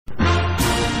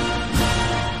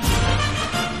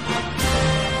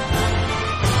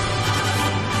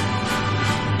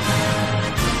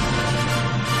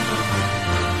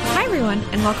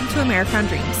and welcome to America on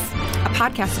Dreams, a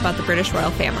podcast about the British royal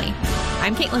family.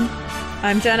 I'm Caitlin.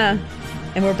 I'm Jenna,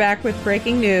 and we're back with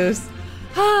breaking news.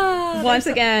 Once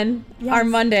again, yes. Our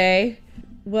Monday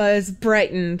was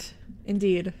brightened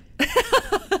Indeed.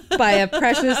 by a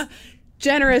precious,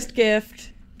 generous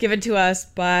gift given to us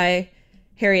by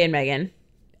Harry and Meghan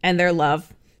and their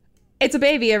love. It's a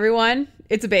baby, everyone.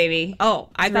 It's a baby. Oh,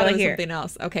 I thought it was here. something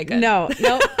else. Okay, good. No,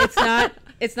 it's not.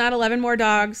 It's not 11 more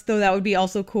dogs, though that would be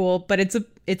also cool. But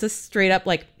it's a straight up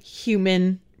like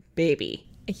human baby.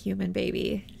 A human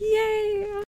baby.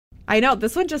 Yay! I know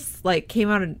this one just like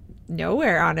came out of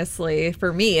nowhere. Honestly,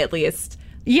 for me at least.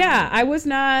 Yeah, I was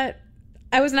not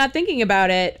thinking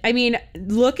about it. I mean,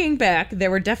 looking back,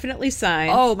 there were definitely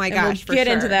signs. Oh my and gosh, we'll get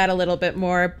into that a little bit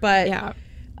more. But yeah,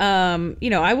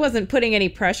 I wasn't putting any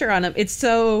pressure on them. It's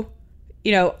so.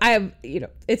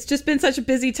 It's just been such a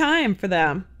busy time for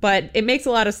them, but it makes a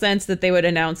lot of sense that they would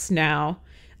announce now,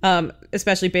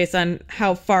 especially based on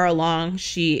how far along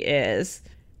she is.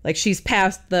 Like she's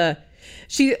past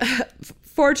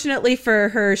fortunately for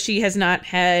her, she has not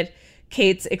had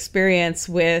Kate's experience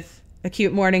with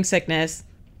acute morning sickness.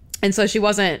 And so she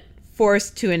wasn't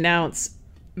forced to announce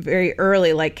very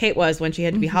early like Kate was when she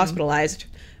had to be hospitalized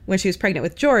when she was pregnant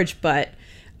with George. But,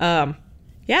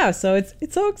 yeah, so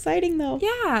it's so exciting though.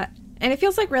 Yeah. And it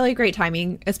feels like really great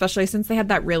timing, especially since they had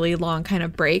that really long kind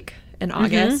of break in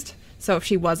August. So if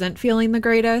she wasn't feeling the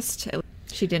greatest,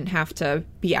 she didn't have to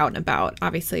be out and about.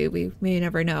 Obviously, we may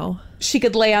never know. She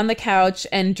could lay on the couch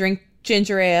and drink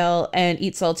ginger ale and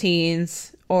eat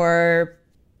saltines or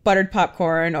buttered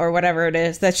popcorn or whatever it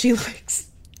is that she likes.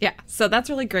 Yeah. So that's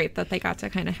really great that they got to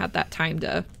kind of have that time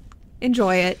to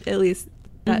enjoy it, at least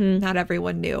that not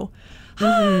everyone knew.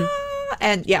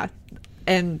 And yeah,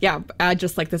 add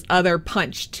just like this other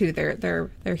punch to their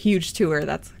huge tour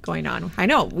that's going on. I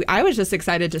know. I was just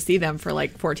excited to see them for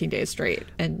like 14 days straight.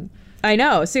 And I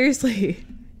know, seriously.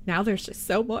 Now there's just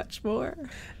so much more.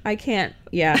 I can't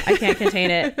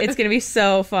contain it. It's going to be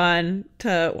so fun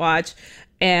to watch.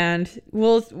 And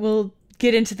we'll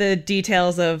get into the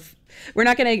details of, we're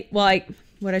not going to,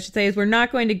 what I should say is we're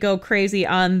not going to go crazy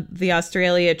on the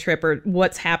Australia trip or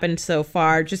what's happened so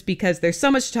far, just because there's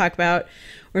so much to talk about.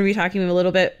 We're going to be talking a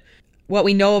little bit what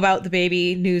we know about the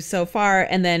baby news so far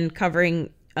and then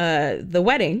covering the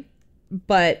wedding.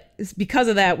 But because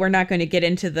of that, we're not going to get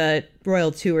into the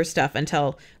royal tour stuff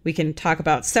until we can talk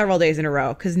about several days in a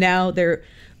row. Because now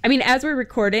as we're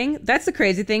recording, that's the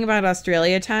crazy thing about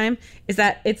Australia time is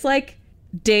that it's like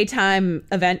daytime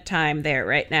event time there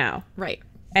right now. Right.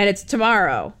 And it's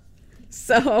tomorrow.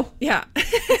 So yeah,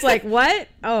 it's like, what?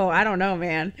 Oh, I don't know,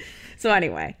 man. So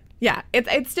anyway. Yeah,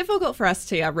 it's difficult for us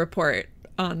to report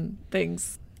on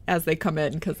things as they come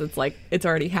in because it's like it's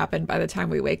already happened by the time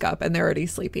we wake up and they're already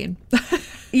sleeping.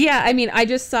 Yeah, I mean, I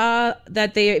just saw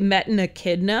that they met in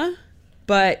Echidna,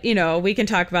 but, we can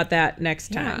talk about that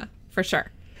next time. Yeah, for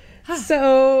sure.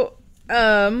 So,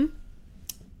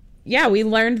 we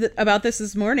learned about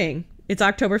this morning. It's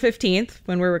October 15th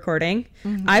when we're recording.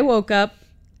 I woke up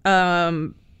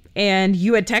and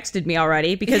you had texted me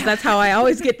already because that's how I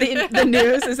always get the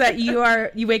news is that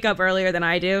you wake up earlier than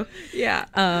I do. Yeah.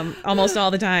 Almost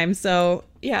all the time. So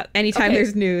yeah, anytime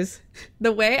there's news.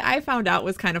 The way I found out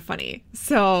was kind of funny.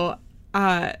 So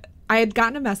I had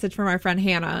gotten a message from our friend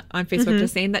Hannah on Facebook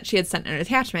just saying that she had sent an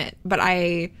attachment, but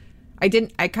I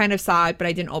kind of saw it, but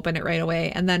I didn't open it right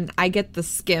away. And then I get the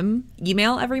Skim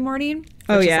email every morning.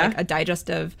 Which is like a digest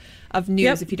of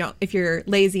news. Yep. If you're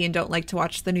lazy and don't like to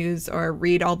watch the news or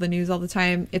read all the news all the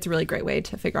time, it's a really great way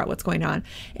to figure out what's going on.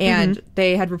 And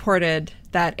they had reported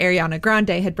that Ariana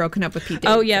Grande had broken up with Pete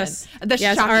Davidson. Oh, yes.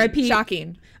 Yes, R.I.P.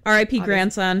 Shocking. R.I.P.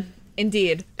 grandson.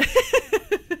 Indeed.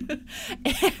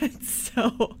 And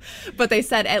so, but they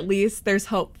said at least there's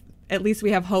hope. At least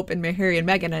we have hope in Harry and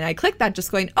Meghan. And I clicked that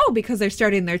just going, because they're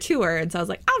starting their tour. And so I was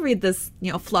like, I'll read this,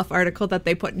 fluff article that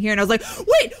they put in here. And I was like,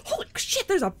 wait, holy shit,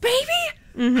 there's a baby?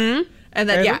 Mm-hmm. And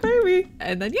then, there's a baby.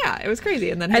 And then, it was crazy.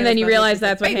 And then you realized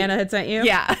that's what Hannah had sent you?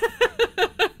 Yeah.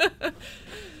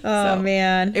 Oh,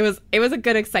 man. It was a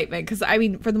good excitement. Because,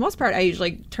 for the most part, I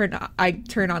usually turn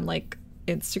on, like,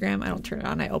 Instagram. I don't turn it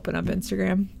on. I open up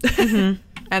Instagram.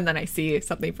 And then I see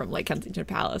something from, like, Kensington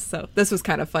Palace. So this was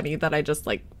kind of funny that I just,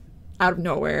 like, out of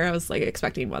nowhere, I was like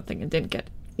expecting one thing and didn't get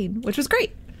in, which was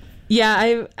great.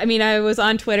 Yeah, I was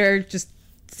on Twitter just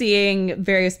seeing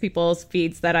various people's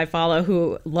feeds that I follow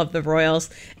who love the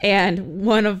royals, and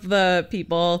one of the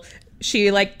people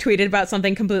she like tweeted about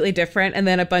something completely different, and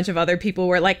then a bunch of other people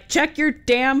were like, check your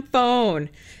damn phone.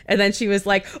 And then she was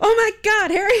like, oh my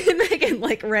God, Harry and Meghan,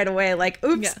 like right away, like,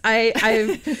 oops,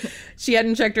 yeah. She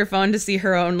hadn't checked her phone to see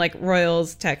her own like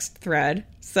Royals text thread.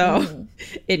 So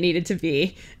it needed to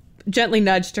be gently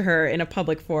nudged to her in a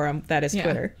public forum that is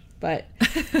Twitter. But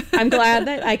I'm glad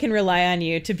that I can rely on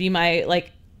you to be my,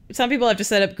 like, some people have to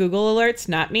set up Google alerts,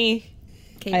 not me.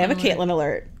 Caitlin I have a Caitlin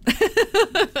alert.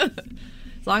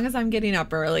 As long as I'm getting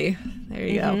up early. There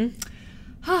you go.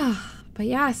 But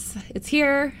yes, it's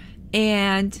here.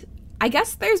 And I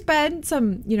guess there's been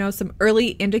some, you know, some early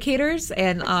indicators.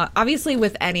 And obviously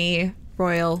with any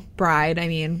royal bride, I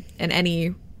mean, and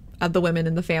any of the women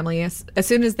in the family, as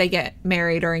soon as they get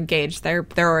married or engaged, they're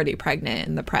already pregnant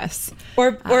in the press.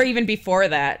 Or even before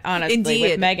that, honestly, indeed.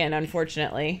 With Meghan,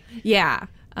 unfortunately. Yeah.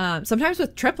 Sometimes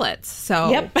with triplets.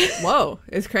 So, whoa,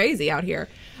 it's crazy out here.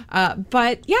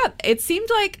 But yeah, it seemed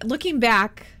like looking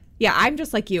back, yeah, I'm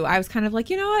just like you. I was kind of like,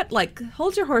 you know what? Like,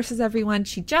 hold your horses, everyone.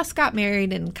 She just got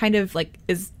married and kind of like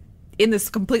is in this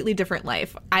completely different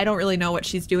life. I don't really know what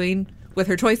she's doing with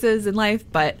her choices in life,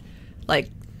 but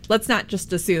like, let's not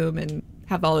just assume and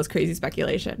have all this crazy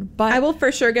speculation. But I will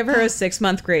for sure give her a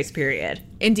 6-month grace period.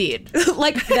 Indeed.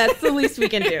 Like, that's the least we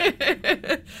can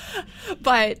do.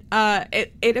 But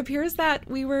it appears that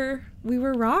we were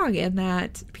wrong, and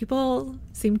that people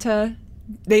seem to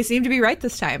be right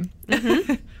this time.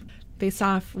 Based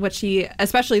off what she,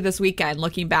 especially this weekend,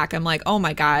 looking back, I'm like, oh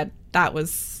my God, that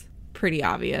was pretty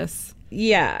obvious.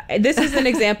 Yeah, this is an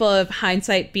example of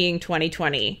hindsight being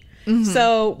 2020.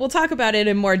 So we'll talk about it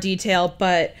in more detail,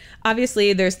 but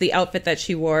obviously there's the outfit that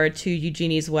she wore to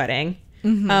Eugenie's wedding,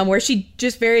 where she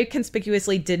just very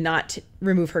conspicuously did not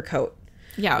remove her coat.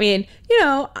 Yeah. I mean, you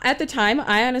know, at the time,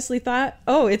 I honestly thought,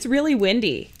 oh, it's really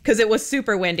windy, because it was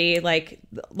super windy. Like,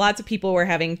 lots of people were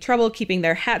having trouble keeping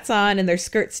their hats on and their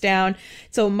skirts down.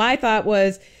 So my thought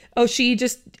was, oh, she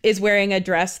just is wearing a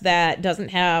dress that doesn't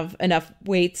have enough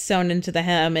weight sewn into the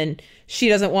hem, and she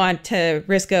doesn't want to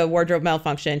risk a wardrobe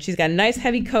malfunction. She's got a nice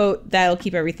heavy coat that'll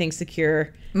keep everything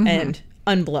secure and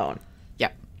unblown.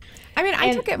 Yep. I mean,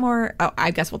 I took it more... Oh,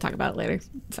 I guess we'll talk about it later.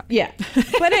 Sorry. Yeah.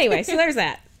 But anyway, so there's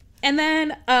that. And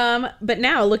then, but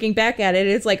now looking back at it,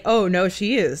 it's like, oh no,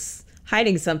 she is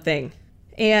hiding something.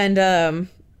 And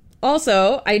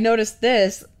also, I noticed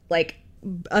this, like,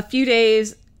 a few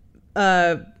days,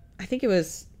 I think it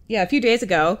was, a few days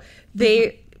ago,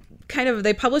 they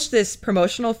published this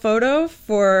promotional photo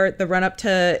for the run up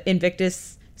to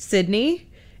Invictus Sydney.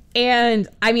 And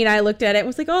I mean, I looked at it and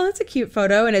was like, oh, that's a cute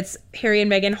photo. And it's Harry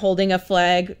and Meghan holding a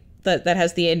flag that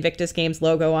has the Invictus Games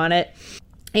logo on it.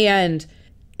 And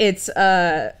it's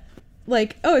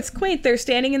like, oh, it's quaint. They're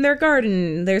standing in their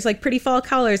garden. There's like pretty fall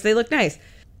colors. They look nice.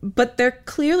 But they're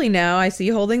clearly now, I see,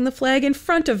 holding the flag in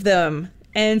front of them.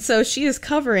 And so she is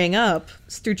covering up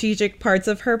strategic parts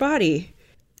of her body.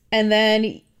 And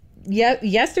then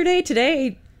yesterday,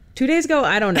 today, 2 days ago,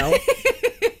 I don't know.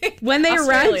 When they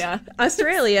arrived,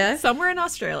 Australia. Somewhere in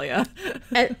Australia.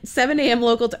 At 7 a.m.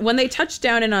 local time, when they touched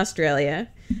down in Australia,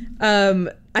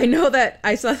 I know that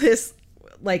I saw this,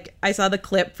 like, I saw the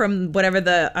clip from whatever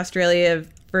the Australia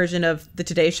version of the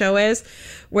Today Show is,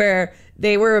 where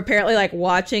they were apparently, like,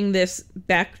 watching this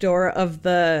back door of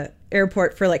the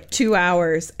airport for, like, 2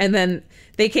 hours, and then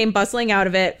they came bustling out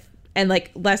of it, and,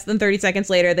 like, less than 30 seconds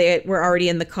later, they were already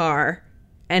in the car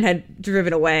and had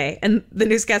driven away. And the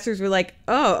newscasters were like,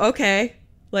 oh, okay.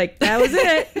 Like, that was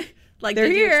it. Like, they're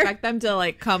did here. You expect them to,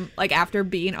 like, come, like, after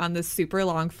being on this super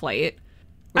long flight?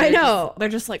 I know. They're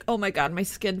just like, oh my God, my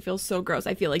skin feels so gross.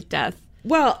 I feel like death.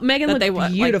 Well, Meghan looked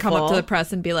beautiful. Like, come up to the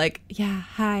press and be like, yeah,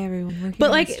 hi, everyone. We're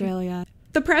here in Australia.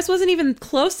 The press wasn't even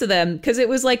close to them, because it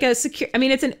was like it's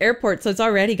an airport, so it's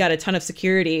already got a ton of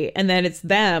security, and then it's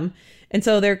them. And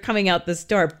so they're coming out this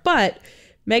door. But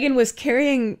Meghan was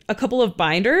carrying a couple of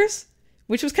binders,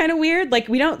 which was kind of weird. Like,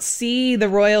 we don't see the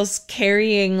royals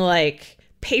carrying, like,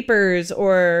 papers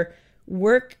or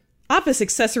work office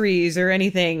accessories or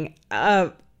anything,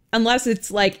 unless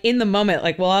it's, like, in the moment.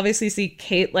 Like, we'll obviously see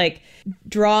Kate, like,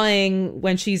 drawing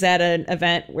when she's at an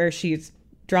event where she's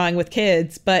drawing with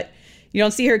kids, but you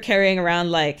don't see her carrying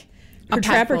around, like, her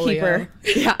trapper keeper.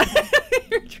 Yeah.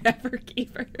 Her trapper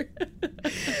keeper.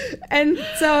 And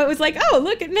so it was like, oh,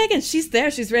 look at Meghan. She's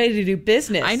there. She's ready to do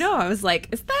business. I know. I was like,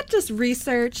 is that just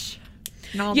research?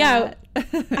 And all that?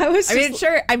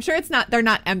 I'm sure it's not, they're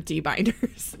not empty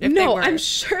binders. No, I'm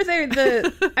sure they're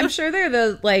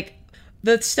the like,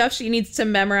 the stuff she needs to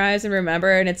memorize and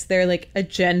remember, and it's their, like,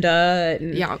 agenda.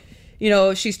 And, you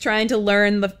know, she's trying to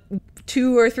learn the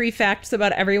 2 or 3 facts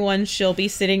about everyone she'll be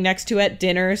sitting next to at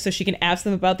dinner, so she can ask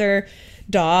them about their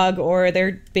dog or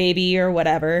their baby or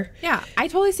whatever. Yeah, I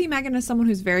totally see Megan as someone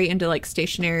who's very into like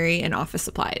stationery and office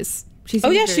supplies. She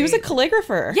was a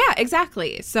calligrapher. Yeah,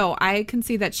 exactly. So I can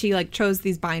see that she like chose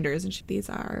these binders, and these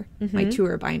are my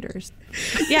tour binders.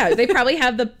 Yeah, they probably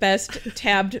have the best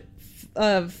tabbed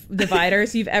of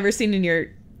dividers you've ever seen in your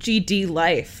GD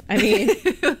life. I mean,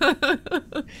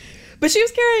 but she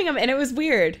was carrying them, and it was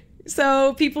weird.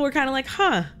 So people were kind of like,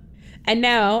 huh. And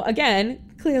now, again,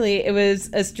 clearly it was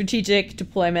a strategic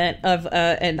deployment of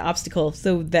an obstacle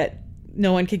so that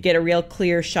no one could get a real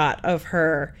clear shot of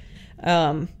her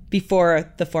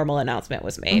before the formal announcement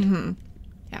was made.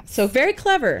 Yeah. So very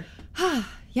clever.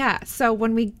 Yeah. So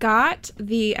when we got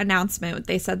the announcement,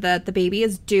 they said that the baby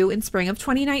is due in spring of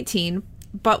 2019.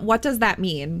 But what does that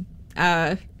mean?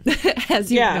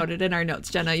 As you noted in our notes,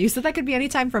 Jenna, you said that could be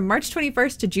anytime from March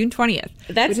 21st to June 20th.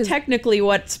 That's technically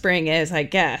what spring is, I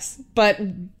guess. But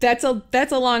that's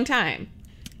a long time.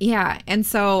 Yeah. And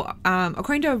so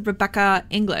according to Rebecca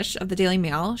English of the Daily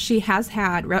Mail, she has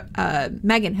had,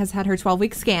 Megan has had her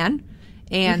 12-week scan.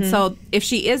 And so if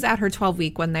she is at her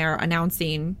 12-week when they're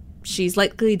announcing, she's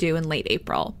likely due in late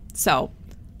April. So,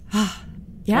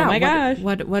 yeah. Oh my gosh.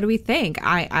 What do we think?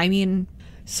 I mean...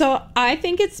 So I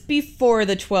think it's before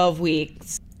the 12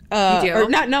 weeks. You do? Or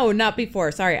not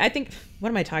before. Sorry. I think, what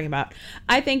am I talking about?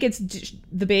 I think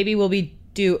the baby will be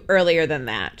due earlier than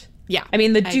that. Yeah. I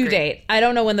mean, the due date. I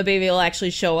don't know when the baby will actually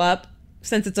show up.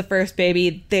 Since it's a first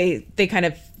baby, they kind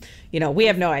of, we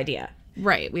have no idea.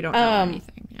 Right. We don't know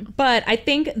anything. Yeah. But I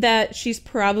think that she's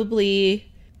probably,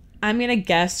 I'm going to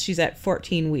guess she's at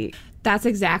 14 weeks. That's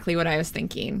exactly what I was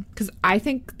thinking. Because I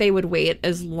think they would wait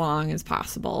as long as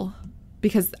possible.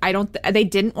 Because they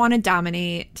didn't want to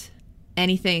dominate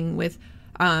anything with,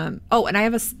 and I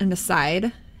have an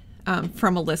aside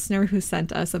from a listener who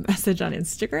sent us a message on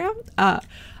Instagram.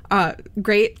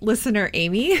 Great listener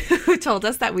Amy, who told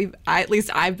us that I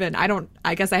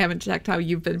guess I haven't checked how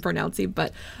you've been pronouncing,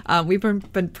 but we've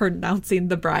been pronouncing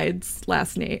the bride's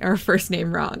last name or first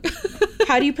name wrong.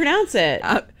 How do you pronounce it?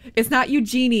 It's not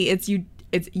Eugenie, it's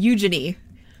Eugenie.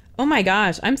 Oh my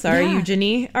gosh, I'm sorry, Yeah.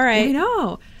 Eugenie. All right. I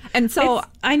know. And so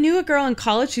I knew a girl in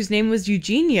college whose name was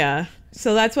Eugenia.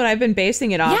 So that's what I've been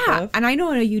basing it off of. And I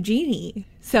know a Eugenie.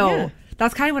 So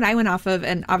that's kind of what I went off of.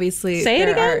 And obviously, say it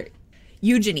again.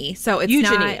 Eugenie. So it's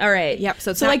Eugenie. not. All right. Yep.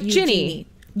 So it's so not like Ginny.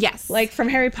 Yes. Like from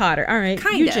Harry Potter. All right.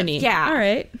 Kind Eugenie. of. Yeah. All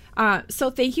right. So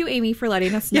thank you, Amy, for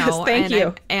letting us know. Yes, thank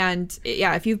you. And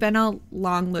if you've been a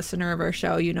long listener of our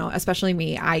show, especially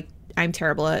me, I'm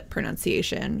terrible at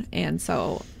pronunciation. And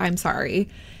so I'm sorry.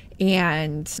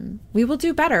 And we will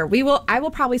do better. I will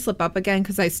probably slip up again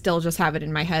because I still just have it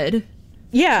in my head.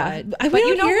 Yeah. But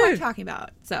you know what I'm talking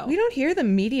about. So we don't hear the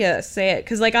media say it.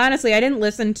 Because, honestly, I didn't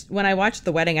listen when I watched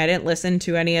the wedding, I didn't listen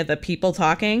to any of the people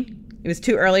talking. It was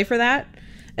too early for that.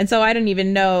 And so I didn't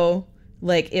even know,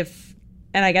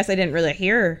 and I guess I didn't really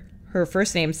hear her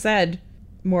first name said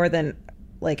more than,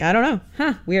 I don't know.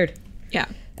 Huh. Weird. Yeah.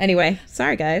 Anyway,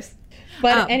 sorry, guys.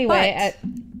 But anyway.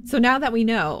 So now that we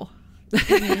know.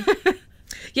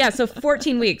 Yeah, so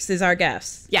 14 weeks is our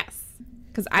guess. Yes.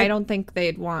 Because I don't think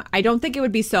it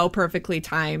would be so perfectly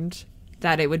timed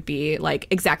that it would be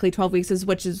exactly 12 weeks,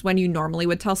 which is when you normally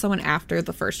would tell someone after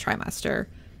the first trimester.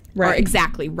 Right. Or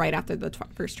exactly right after the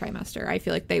first trimester. I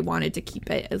feel like they wanted to keep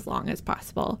it as long as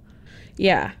possible.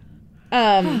 Yeah.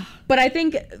 But I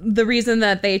think the reason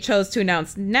that they chose to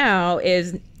announce now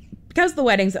is because the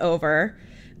wedding's over.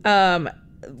 They're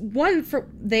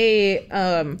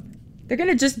going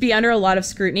to just be under a lot of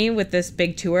scrutiny with this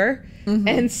big tour. Mm-hmm.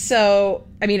 And so,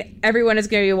 everyone is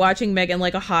going to be watching Megan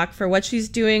like a hawk for what she's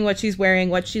doing, what she's wearing,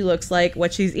 what she looks like,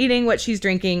 what she's eating, what she's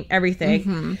drinking, everything.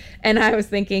 Mm-hmm. And I was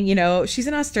thinking, she's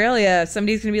in Australia.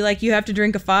 Somebody's going to be like, you have to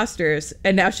drink a Foster's.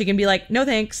 And now she can be like, no,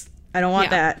 thanks. I don't want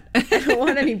that. I don't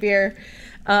want any beer.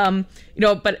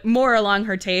 But more along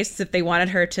her tastes, if they wanted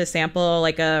her to sample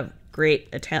a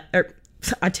great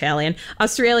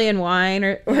Australian wine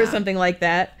or something like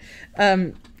that.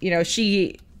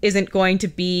 She isn't going to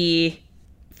be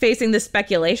facing the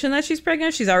speculation that she's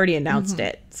pregnant. She's already announced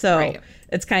it. So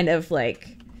it's kind of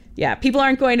people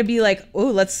aren't going to be like,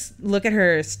 oh, let's look at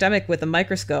her stomach with a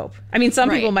microscope. Some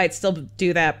people might still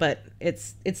do that, but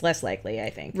it's less likely,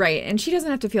 I think. Right. And she doesn't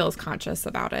have to feel as conscious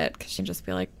about it because she can just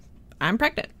be like, I'm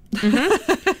pregnant.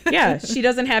 Mm-hmm. Yeah. She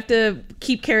doesn't have to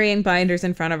keep carrying binders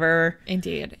in front of her.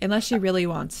 Indeed. Unless she really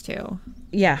wants to.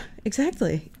 Yeah,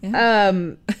 exactly. Yeah.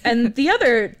 And the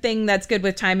other thing that's good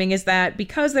with timing is that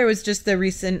because there was just the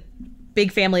recent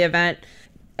big family event,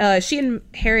 she and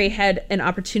Harry had an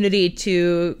opportunity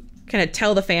to kind of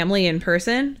tell the family in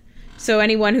person. So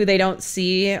anyone who they don't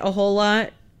see a whole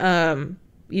lot,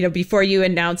 before you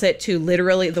announce it to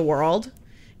literally the world,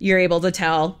 you're able to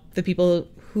tell the people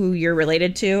who you're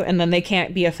related to, and then they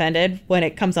can't be offended when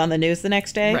it comes on the news the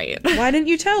next day. Right. Why didn't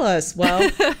you tell us? Well,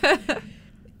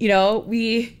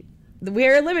 we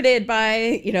are limited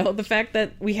by, the fact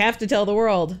that we have to tell the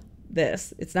world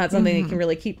this. It's not something that you can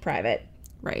really keep private.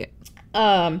 Right.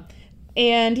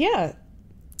 And yeah.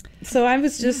 So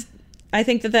I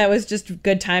think that was just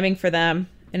good timing for them,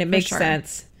 and it makes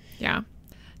sense. Yeah.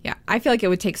 Yeah. I feel like it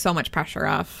would take so much pressure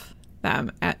off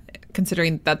them,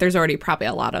 considering that there's already probably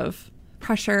a lot of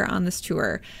pressure on this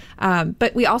tour.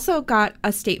 But we also got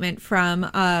a statement from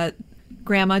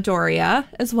Grandma Doria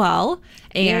as well.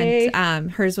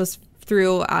 And hers was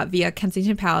through via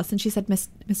Kensington Palace. And she said, Miss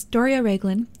Doria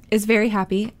Raglan is very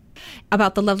happy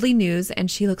about the lovely news,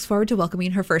 and she looks forward to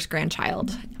welcoming her first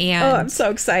grandchild. And I'm so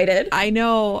excited. I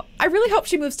know. I really hope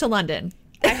she moves to London.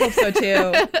 I hope so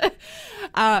too.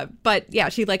 But yeah,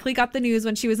 she likely got the news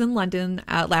when she was in London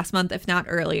last month, if not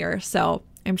earlier. So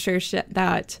I'm sure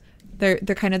that they're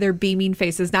kind of their beaming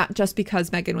faces, not just because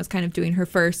Meghan was kind of doing her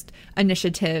first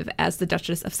initiative as the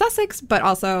Duchess of Sussex, but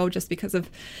also just because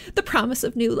of the promise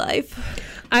of new life.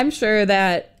 I'm sure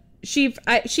that she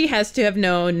has to have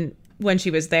known when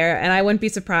she was there, and I wouldn't be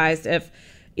surprised if,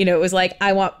 it was like,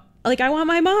 I want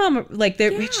my mom. Like,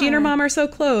 she and her mom are so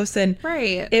close, and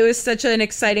right. It was such an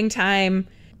exciting time,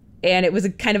 and it was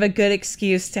kind of a good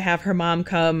excuse to have her mom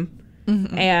come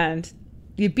and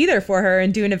you'd be there for her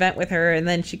and do an event with her, and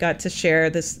then she got to share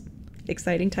this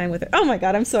exciting time with her. Oh my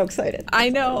God, I'm so excited. I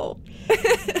know. Yay!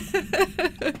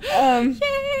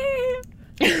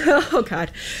 Oh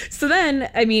God. So then,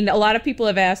 a lot of people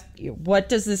have asked, what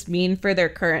does this mean for their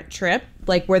current trip?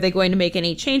 Like, were they going to make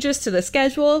any changes to the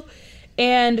schedule?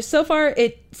 And so far,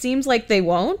 it seems like they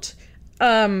won't.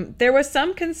 There was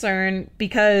some concern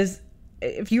because,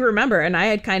 if you remember, and I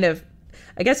had kind of,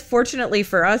 I guess fortunately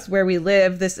for us where we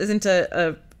live, this isn't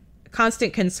a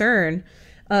constant concern,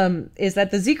 is that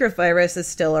the Zika virus is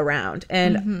still around.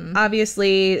 And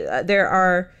obviously there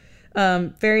are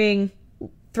varying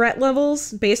threat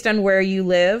levels based on where you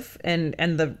live and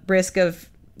the risk of,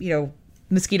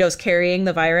 mosquitoes carrying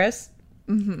the virus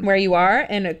where you are.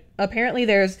 And apparently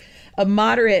there's a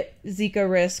moderate Zika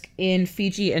risk in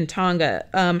Fiji and Tonga.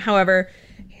 However,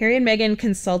 Harry and Meghan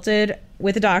consulted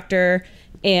with a doctor,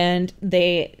 and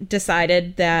they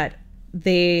decided that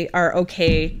they are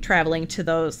okay traveling to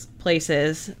those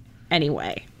places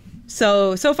anyway.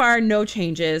 So far, no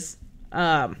changes.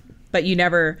 But you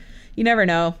never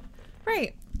know.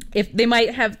 Right. If they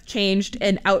might have changed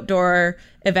an outdoor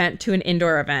event to an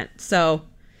indoor event. So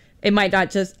it might not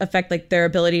just affect like their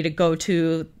ability to go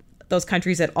to those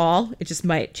countries at all. It just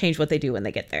might change what they do when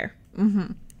they get there.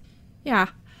 Yeah.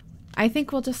 I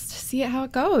think we'll just see how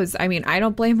it goes. I mean, I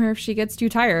don't blame her if she gets too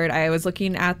tired. I was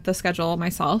looking at the schedule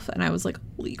myself, and I was like,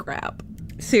 holy crap.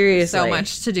 Seriously. So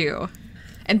much to do.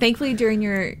 And thankfully, during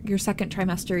your second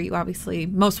trimester, you obviously,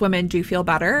 most women do feel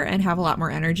better and have a lot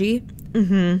more energy.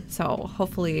 So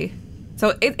hopefully,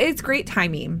 it's great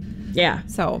timing. Yeah.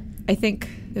 So I think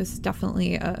it was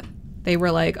definitely, they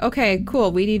were like, okay,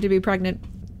 cool, we need to be pregnant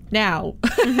now.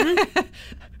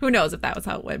 Who knows if that was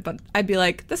how it went, but I'd be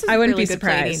like, this is I wouldn't really be good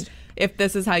surprised planning if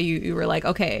this is how you were like,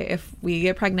 okay, if we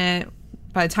get pregnant,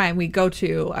 by the time we go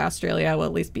to Australia, we'll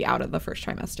at least be out of the first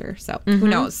trimester. So who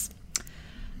knows?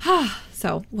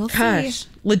 So we'll see.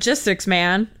 Logistics,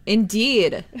 man.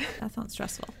 Indeed. That sounds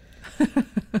stressful.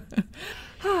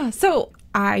 So,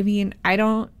 I mean, I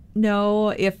don't know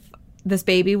if this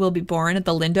baby will be born at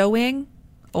the Lindo wing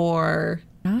or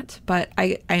not, but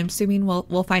I'm assuming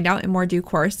we'll find out in more due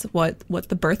course what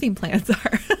the birthing plans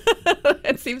are.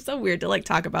 It seems so weird to like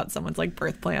talk about someone's like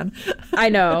birth plan. I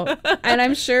know. And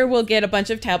I'm sure we'll get a bunch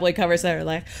of tabloid covers that are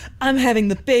like, I'm having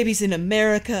the babies in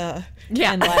America.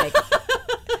 Yeah. And like,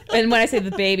 and when I say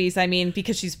the babies, I mean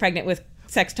because she's pregnant with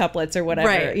sextuplets or whatever,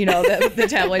 right. The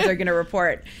tabloids are going to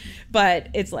report. But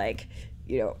it's like,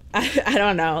 I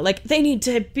don't know. Like, they need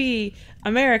to be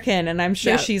American. And I'm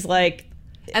sure she's like,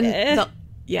 and and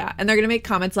they're going to make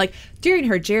comments like, during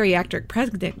her geriatric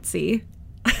pregnancy.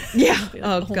 Yeah. Like,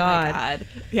 oh my God.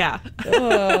 Yeah.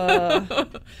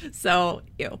 So,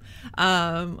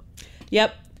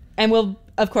 Yep. And we'll,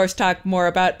 of course, talk more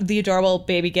about the adorable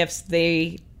baby gifts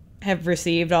they have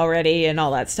received already and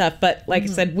all that stuff. But like I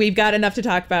said, we've got enough to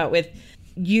talk about with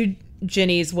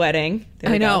Ginny's wedding.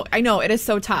 I know. It is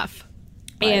so tough.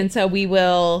 And so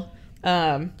we'll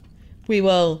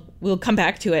come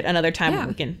back to it another time when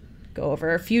we can go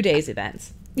over a few days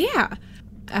events. Yeah.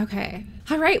 Okay.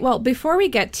 All right. Well, before we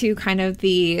get to kind of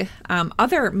the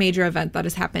other major event that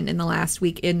has happened in the last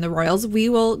week in the Royals, we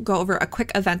will go over a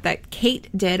quick event that Kate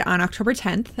did on October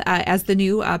 10th as the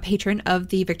new patron of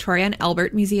the Victoria and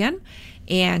Albert Museum.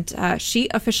 And she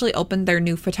officially opened their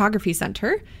new photography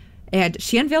center. And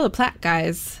she unveiled a plaque,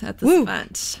 guys, at this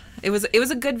event. It was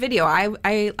a good video.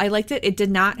 I liked it. It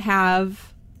did not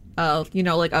have,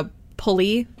 like a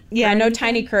pulley. Yeah, no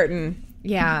tiny curtain.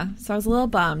 Yeah, so I was a little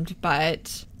bummed,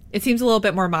 but it seems a little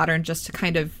bit more modern just to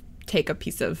kind of take a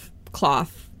piece of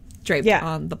cloth draped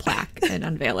on the plaque and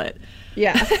unveil it.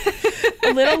 Yeah.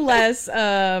 A little less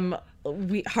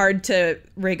hard to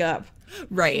rig up.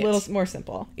 Right. A little more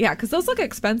simple. Yeah, because those look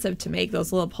expensive to make,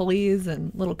 those little pulleys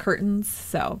and little curtains.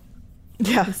 So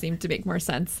it seemed to make more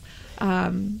sense.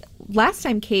 Last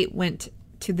time Kate went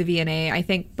to the V&A, I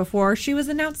think before she was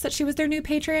announced that she was their new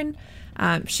patron,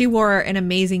 she wore an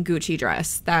amazing Gucci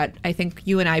dress that I think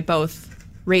you and I both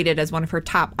rated as one of her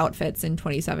top outfits in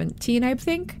 2017, I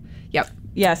think. Yep.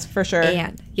 Yes, for sure.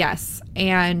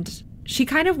 And she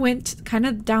kind of went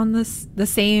down the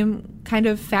same kind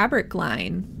of fabric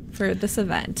line for this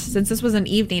event, since this was an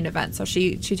evening event. So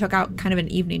she took out kind of an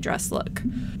evening dress look.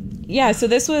 Yeah, so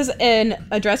this was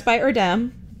a dress by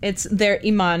Erdem. It's their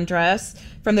Iman dress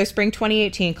from their spring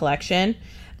 2018 collection.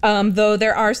 Though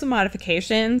there are some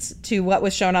modifications to what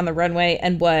was shown on the runway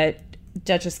and what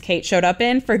Duchess Kate showed up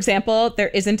in. For example, there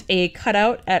isn't a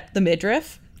cutout at the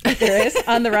midriff. There is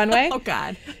on the runway. Oh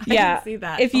God. I didn't see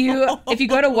that. If you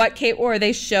go to what Kate wore,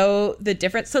 they show the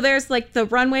difference. So there's like the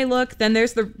runway look, then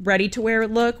there's the ready to wear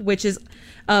look, which is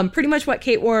pretty much what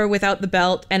Kate wore without the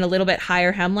belt and a little bit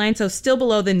higher hemline. So still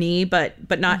below the knee, but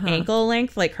not ankle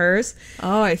length like hers.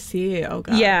 Oh, I see. Oh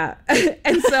God. Yeah.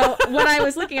 And so when I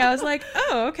was looking, I was like,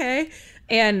 oh, okay.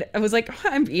 And I was like,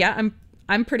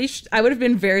 I'm pretty I would have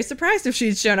been very surprised if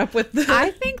she'd shown up with the...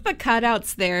 I think the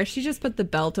cutout's there. She just put the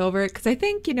belt over it because I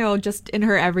think, just in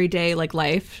her everyday like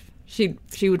life, she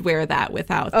would wear that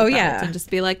without the belt and just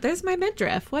be like, there's my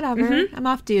midriff, whatever. I'm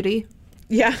off duty.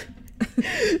 Yeah.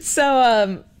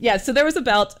 So, so there was a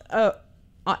belt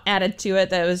added to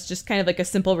it that was just kind of like a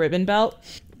simple ribbon belt.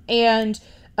 And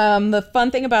the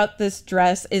fun thing about this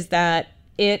dress is that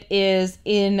it is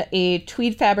in a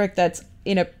tweed fabric that's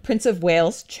in a Prince of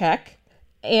Wales check.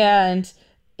 And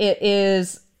it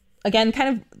is, again,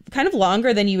 kind of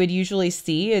longer than you would usually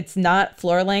see. It's not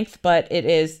floor length, but it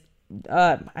is,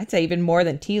 I'd say even more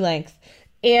than T length.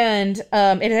 And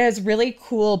it has really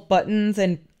cool buttons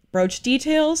and brooch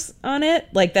details on it,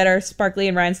 like that are sparkly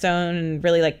and rhinestone and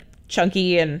really like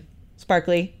chunky and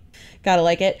sparkly. Gotta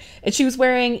like it. And she was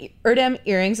wearing Erdem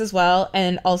earrings as well,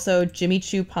 and also Jimmy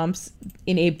Choo pumps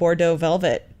in a Bordeaux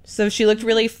velvet. So she looked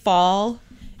really fall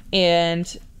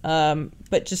and...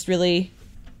 but just really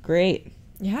great.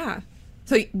 Yeah.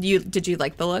 So did you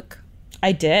like the look?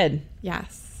 I did.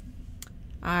 Yes.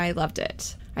 I loved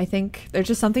it. I think there's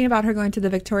just something about her going to the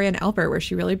Victoria and Albert where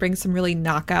she really brings some really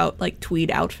knockout like tweed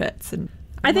outfits, and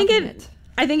I think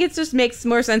it just makes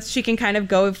more sense. She can kind of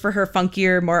go for her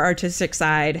funkier, more artistic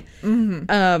side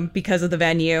because of the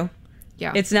venue.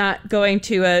 Yeah. It's not going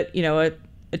to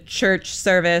a church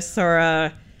service or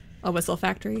a whistle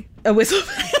factory. A whistle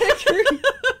factory.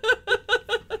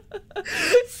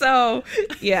 So,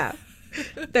 yeah,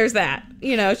 there's that.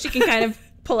 She can kind of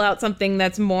pull out something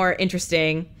that's more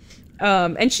interesting.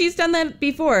 And she's done that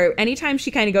before. Anytime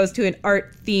she kind of goes to an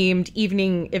art-themed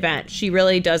evening event, she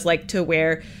really does like to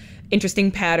wear interesting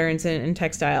patterns and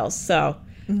textiles. So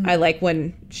I like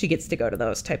when she gets to go to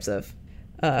those types of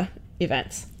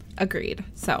events. Agreed.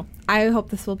 So I hope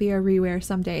this will be a rewear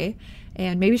someday.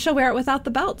 And maybe she'll wear it without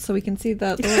the belt so we can see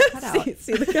the little cutout.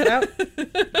 see the cutout?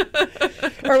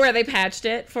 Or where they patched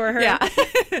it for her. Yeah.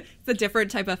 It's a different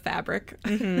type of fabric.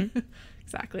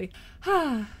 Exactly.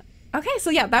 Okay, so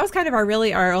yeah, that was kind of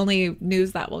our only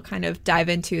news that we'll kind of dive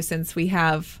into, since we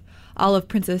have all of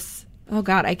Princess... Oh,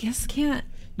 God, I guess can't...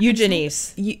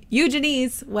 Eugenie's.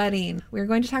 Eugenie's wedding. We're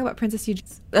going to talk about Princess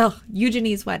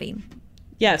Eugenie's wedding.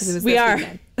 Yes, we are.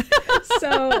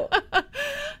 So...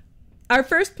 Our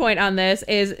first point on this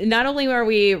is not only were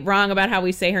we wrong about how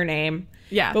we say her name,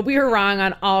 but we were wrong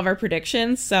on all of our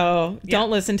predictions. So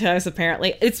don't listen to us,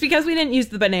 apparently. It's because we didn't use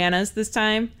the bananas this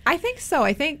time. I think so.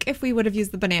 I think if we would have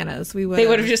used the bananas, they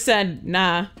would have just said,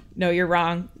 nah, no, you're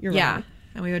wrong. You're wrong.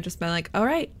 And we would just been like, all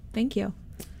right, thank you.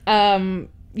 And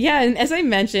as I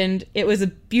mentioned, it was a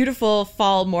beautiful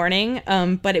fall morning,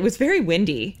 but it was very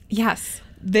windy. Yes.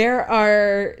 There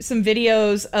are some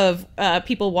videos of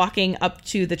people walking up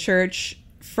to the church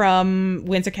from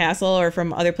Windsor Castle or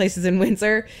from other places in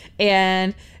Windsor,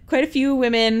 and quite a few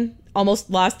women almost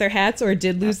lost their hats or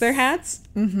did lose their hats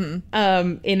in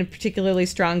particularly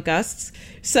strong gusts.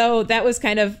 So that was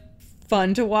kind of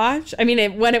fun to watch. I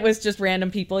mean, when it was just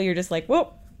random people, you're just like,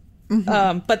 whoa.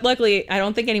 But luckily, I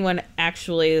don't think anyone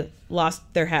actually lost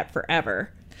their hat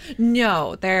forever.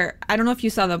 No, I don't know if you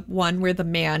saw the one where the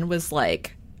man was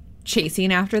like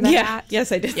chasing after the hat.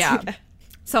 Yes, I did see that.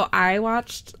 So I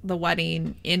watched the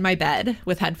wedding in my bed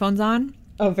with headphones on.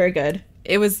 Oh, very good.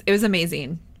 It was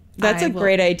amazing. That's a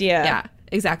great idea. Yeah,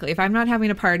 exactly. If I'm not having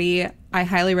a party, I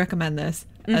highly recommend this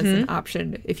as an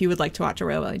option if you would like to watch a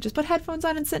royal wedding. Just put headphones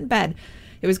on and sit in bed.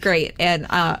 It was great. And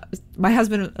my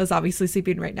husband was obviously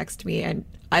sleeping right next to me, and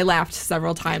I laughed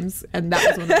several times. And that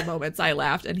was one of the moments I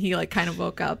laughed. And he like kind of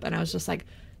woke up, and I was just like,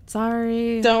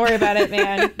 sorry. Don't worry about it,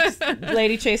 man. Just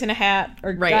lady chasing a hat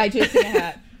or guy chasing a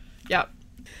hat. Yep.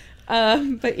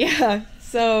 But yeah,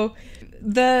 so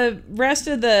the rest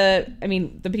of the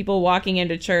people walking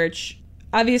into church,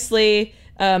 obviously,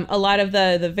 a lot of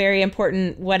the very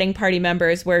important wedding party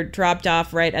members were dropped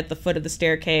off right at the foot of the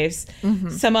staircase.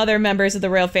 Some other members of the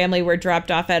royal family were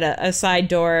dropped off at a side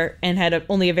door and had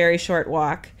only a very short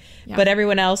walk. Yeah. But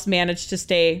everyone else managed to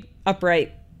stay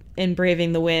upright and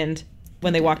braving the wind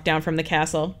when they walked down from the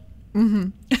castle.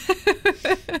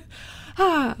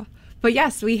 But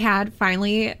yes, we had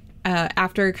finally,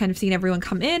 after kind of seeing everyone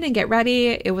come in and get ready,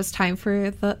 it was time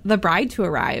for the bride to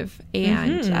arrive.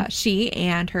 And she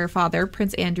and her father,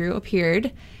 Prince Andrew,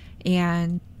 appeared,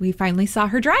 and we finally saw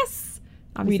her dress.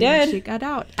 Obviously, we did. When she got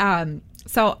out.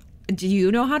 So do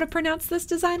you know how to pronounce this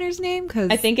designer's name? 'Cause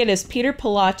I think it is Peter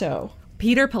Pilato.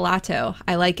 Peter Pilato.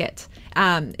 I like it.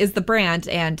 Is the brand,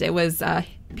 and it was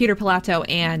Peter Pilato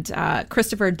and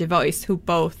Christopher DeVois, who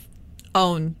both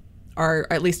own, or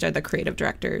at least are the creative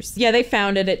directors. Yeah, they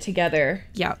founded it together.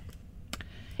 Yeah.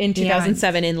 In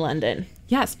 2007 in London.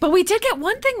 Yes, but we did get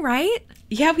one thing right.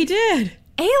 Yeah, we did.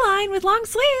 A-line with long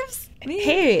sleeves.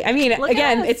 Hey, I mean,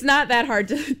 again, it's not that hard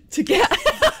to get.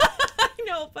 I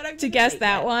know, but I'm to guess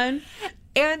that one.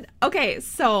 And okay,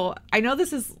 so I know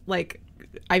this is like,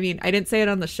 I mean, I didn't say it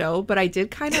on the show, but I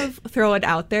did kind of throw it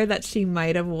out there that she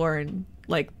might have worn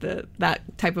like that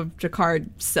type of jacquard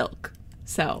silk.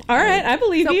 So all right, I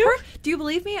believe you. Do you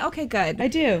believe me? Okay, good. I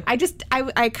do.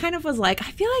 I kind of was like,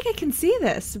 I feel like I can see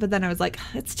this, but then I was like,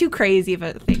 it's too crazy of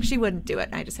a thing. She wouldn't do it,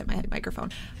 and I just hit my microphone.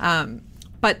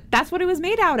 But that's what it was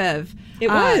made out of. It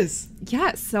was.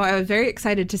 Yes. So I was very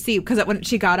excited to see, because when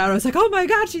she got out, I was like, oh my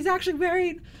God, she's actually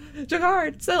wearing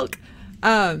jacquard silk.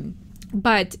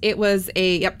 But it was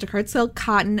jacquard silk,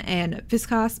 cotton, and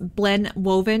viscose blend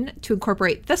woven to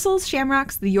incorporate thistles,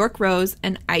 shamrocks, the York rose,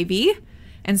 and ivy.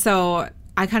 And so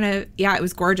I kind of, it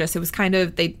was gorgeous. It was kind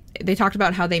of, they talked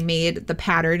about how they made the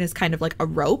pattern as kind of like a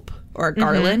rope or a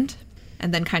garland,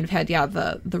 and then kind of had,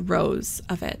 the rose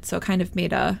of it. So it kind of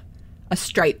made a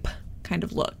stripe kind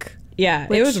of look. Yeah,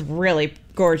 it was really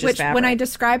gorgeous fabric. When I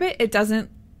describe it, it doesn't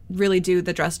really do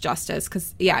the dress justice,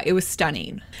 because it was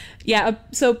stunning. Yeah,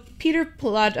 so Peter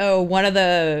Pilato, one of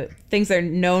the things they're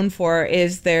known for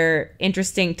is their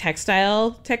interesting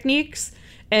textile techniques.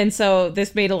 And so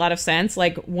this made a lot of sense.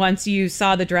 Like, once you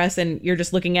saw the dress and you're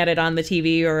just looking at it on the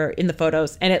TV or in the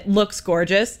photos, and it looks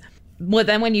gorgeous. But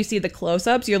then when you see the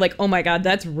close-ups, you're like, oh my God,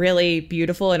 that's really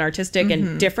beautiful and artistic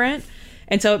and different.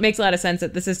 And so it makes a lot of sense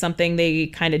that this is something they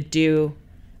kind of do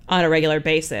on a regular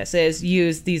basis, is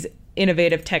use these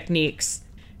innovative techniques.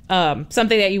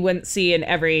 Something that you wouldn't see in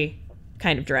every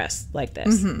kind of dress like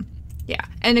this. Yeah.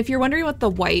 And if you're wondering what the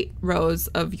white rose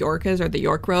of York is, or the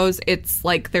York rose, it's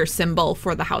like their symbol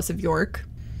for the House of York.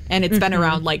 And it's been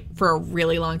around like for a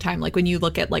really long time. Like when you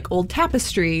look at like old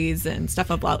tapestries and stuff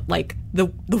about like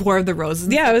the War of the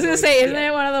Roses. Yeah, I was going to say, isn't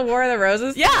it one of the War of the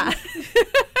Roses? Yeah.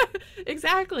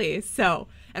 Exactly. So,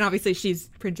 and obviously she's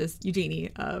Princess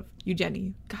Eugenie of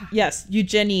Eugenie. God. Yes,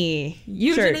 Eugenie.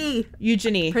 Eugenie. Sure.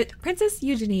 Eugenie. Princess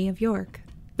Eugenie of York.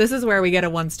 This is where we get a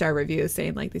 1-star review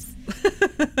saying like this.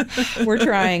 We're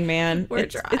trying, man.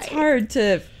 It's hard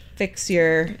to fix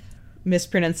your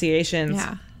mispronunciations.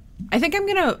 Yeah. I think I'm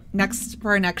gonna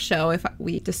for our next show, if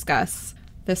we discuss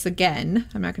this again,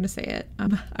 I'm not gonna say it.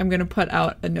 I'm gonna put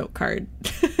out a note card.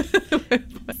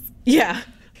 Yeah.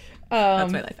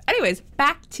 That's my life. Anyways,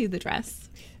 back to the dress.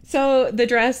 So the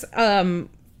dress,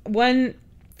 one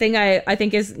thing I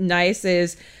think is nice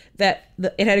is that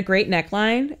it had a great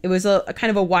neckline. It was a kind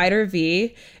of a wider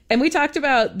V. And we talked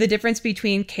about the difference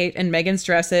between Kate and Meghan's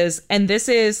dresses. And this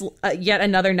is yet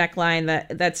another neckline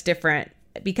that's different,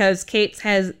 because Kate's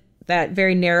has that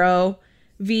very narrow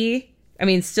V. I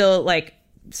mean, still like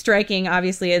striking,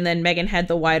 obviously. And then Meghan had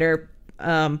the wider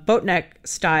boat neck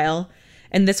style.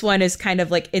 And this one is kind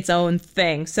of like its own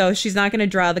thing. So she's not going to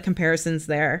draw the comparisons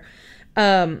there.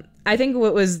 I think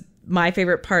what was my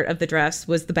favorite part of the dress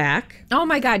was the back. Oh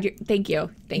my God. Thank you.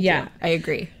 Thank you. I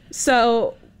agree.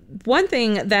 So one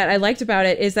thing that I liked about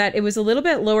it is that it was a little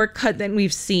bit lower cut than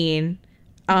we've seen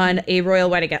on a royal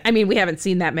wedding gown. I mean, we haven't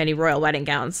seen that many royal wedding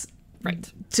gowns.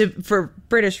 Right. For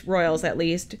British royals, at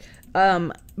least.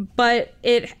 But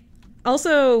it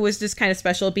also was just kind of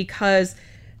special because,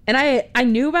 and I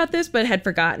knew about this but had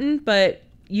forgotten, but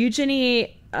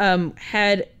Eugenie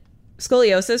had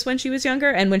scoliosis when she was younger,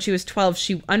 and when she was 12,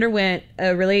 she underwent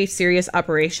a really serious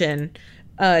operation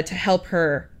to help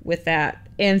her with that.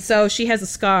 And so she has a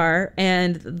scar,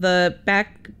 and the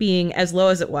back being as low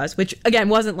as it was, which again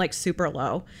wasn't like super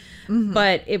low,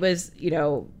 but it was, you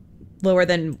know, lower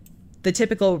than the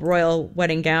typical royal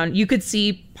wedding gown. You could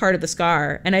see part of the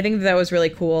scar. And I think that was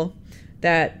really cool,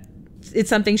 that it's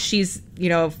something she's, you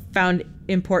know, found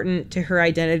important to her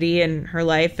identity and her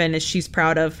life. And she's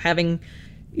proud of having,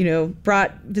 you know,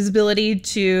 brought visibility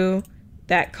to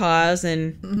that cause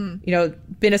and, you know,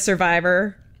 been a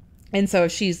survivor. And so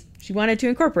she wanted to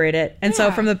incorporate it. And so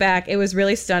from the back, it was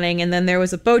really stunning. And then there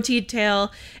was a bow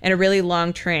detail and a really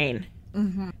long train.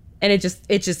 And it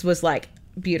just was like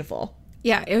beautiful.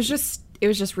 Yeah, it was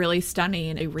just really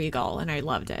stunning and regal, and I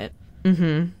loved it.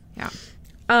 Yeah.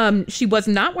 She was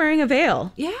not wearing a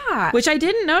veil. Yeah. Which I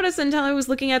didn't notice until I was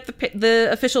looking at the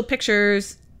official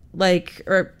pictures, like,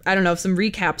 or I don't know, some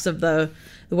recaps of the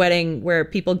wedding where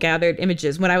people gathered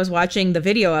images. When I was watching the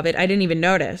video of it, I didn't even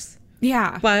notice.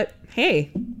 Yeah. But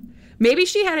hey, maybe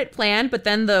she had it planned, but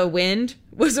then the wind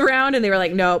was around and they were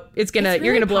like, nope, you're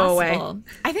gonna blow away.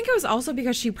 I think it was also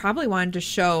because she probably wanted to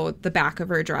show the back of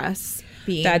her dress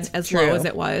being as low as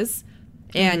it was.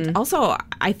 And also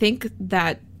I think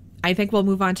we'll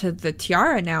move on to the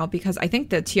tiara now, because I think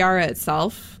the tiara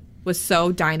itself was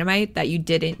so dynamite that you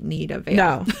didn't need a veil.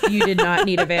 No, you did not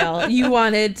need a veil. You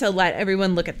wanted to let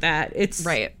everyone look at that. It's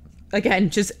right. Again,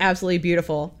 just absolutely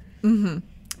beautiful.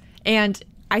 And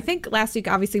I think last week,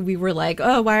 obviously, we were like,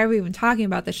 oh, why are we even talking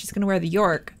about this? She's going to wear the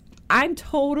York. I'm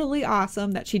totally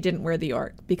awesome that she didn't wear the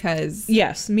York, because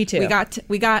yes, me too.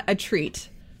 We got a treat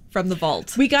from the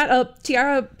vault. We got a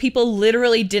tiara people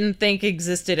literally didn't think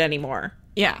existed anymore.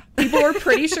 Yeah. People were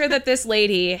pretty sure that this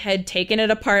lady had taken it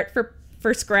apart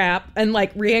for scrap and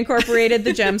like reincorporated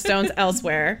the gemstones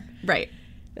elsewhere. Right.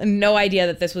 And no idea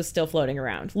that this was still floating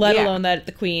around, let alone that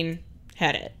the queen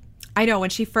had it. I know when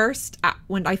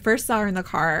I first saw her in the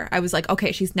car, I was like,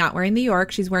 okay, she's not wearing the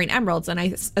York, she's wearing emeralds. And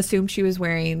I assumed she was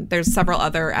wearing, there's several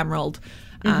other emerald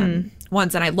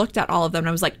ones. And I looked at all of them and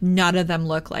I was like, none of them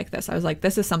look like this. I was like,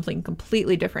 this is something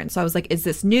completely different. So I was like, is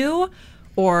this new,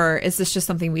 or is this just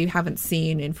something we haven't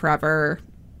seen in forever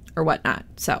or whatnot?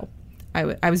 So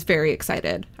I was very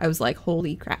excited. I was like,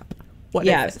 holy crap. What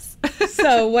is this?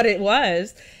 So what it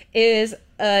was is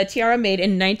a tiara made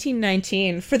in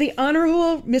 1919 for the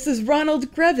Honorable Mrs.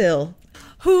 Ronald Greville.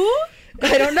 Who?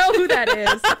 I don't know who that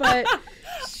is, but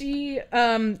she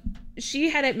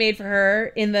had it made for her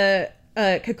in the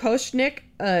Kokoshnik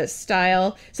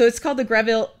style. So it's called the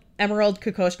Greville Emerald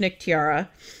Kokoshnik tiara.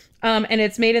 And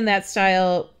it's made in that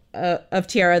style of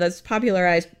tiara that's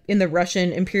popularized in the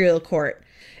Russian imperial court.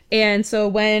 And so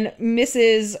when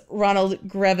Mrs. Ronald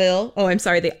Greville,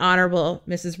 the Honorable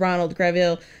Mrs. Ronald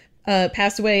Greville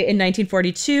passed away in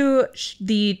 1942,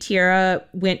 the tiara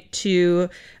went to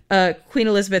Queen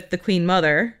Elizabeth, the Queen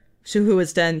Mother, who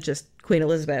was then just Queen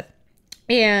Elizabeth.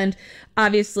 And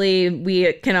obviously,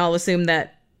 we can all assume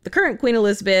that the current Queen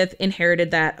Elizabeth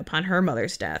inherited that upon her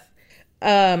mother's death.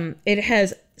 It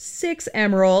has 6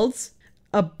 emeralds,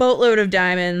 a boatload of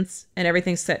diamonds, and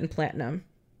everything's set in platinum.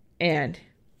 And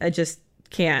I just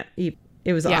can't. It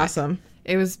was awesome.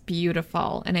 It was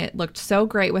beautiful, and it looked so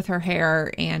great with her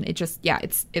hair, and it just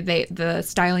the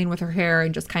styling with her hair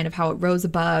and just kind of how it rose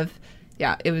above.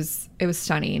 Yeah, it was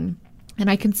stunning, and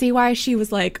I can see why she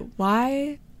was like,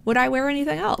 why would I wear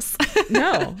anything else?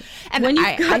 No, and when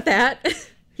you got that.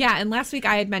 Yeah, and last week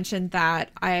I had mentioned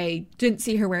that I didn't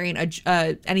see her wearing a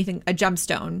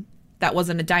gemstone that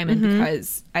wasn't a diamond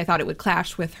because I thought it would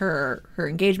clash with her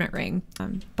engagement ring.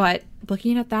 But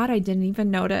looking at that, I didn't even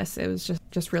notice. It was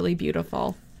just really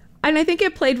beautiful. And I think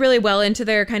it played really well into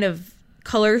their kind of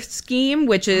color scheme,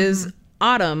 which is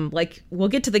autumn. Like, we'll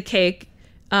get to the cake,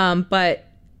 but,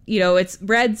 you know, it's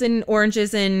reds and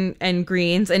oranges and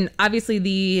greens. And obviously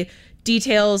the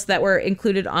details that were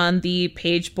included on the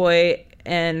page boy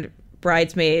and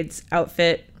bridesmaids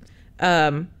outfit,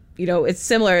 you know, it's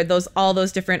similar. All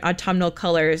those different autumnal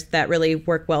colors that really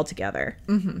work well together.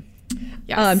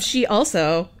 Yes. She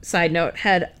also, side note,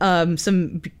 had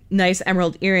some nice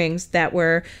emerald earrings that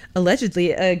were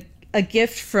allegedly a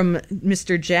gift from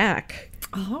Mr. Jack.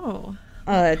 Oh.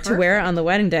 to wear on the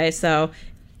wedding day. So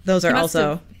those are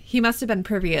also... He must have been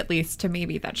privy at least to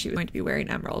maybe that she was going to be wearing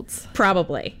emeralds.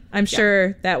 Probably. I'm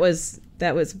sure that was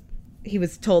he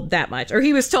was told that much. Or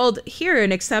he was told, here,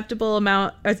 an acceptable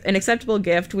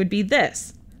gift would be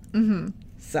this. Mm-hmm.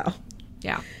 So.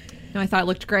 Yeah. No, I thought it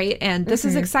looked great. And this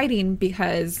is exciting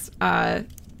because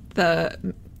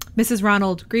the Mrs.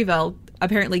 Ronald Grieville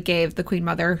apparently gave the Queen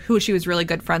Mother, who she was really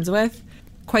good friends with,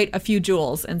 quite a few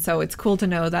jewels. And so it's cool to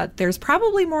know that there's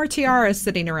probably more tiaras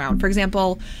sitting around. For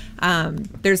example,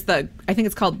 there's I think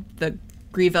it's called the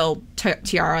Grieville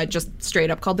tiara, just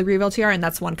straight up called the Grieville tiara, and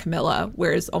that's one Camilla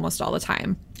wears almost all the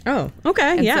time. Oh,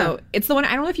 okay. And yeah. So it's the one,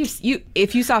 I don't know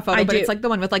if you saw a photo, but it's like the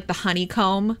one with like the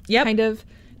honeycomb kind of,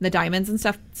 the diamonds and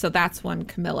stuff. So that's one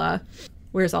Camilla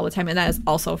wears all the time. And that is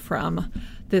also from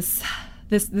this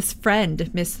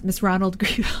friend, Miss Ronald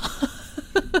Grieville.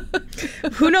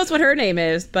 Who knows what her name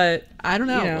is, but I don't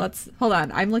know. Let's hold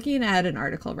on. I'm looking at an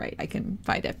article, right? I can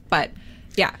find it. But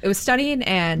yeah, it was stunning,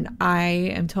 and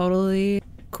I am totally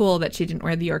cool that she didn't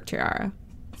wear the York tiara.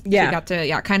 Yeah. She got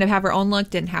to kind of have her own look,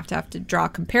 didn't have to draw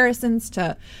comparisons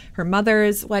to her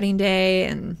mother's wedding day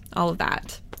and all of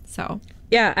that. So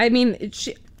yeah, I mean,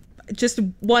 she just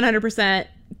 100%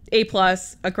 A+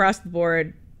 across the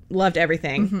board. Loved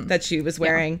everything that she was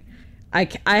wearing. Yeah.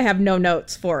 I have no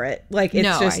notes for it. Like,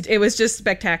 it's it was just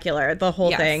spectacular, the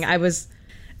whole thing. I was,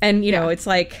 and you know, it's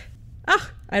like,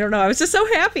 I don't know. I was just so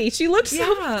happy. She looked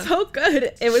so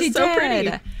good. It was so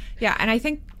pretty. Yeah, and I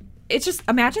think it's just,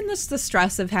 imagine the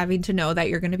stress of having to know that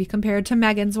you're going to be compared to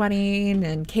Meghan's wedding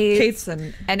and Kate's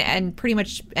and pretty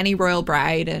much any royal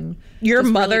bride and your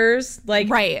mother's, really, like,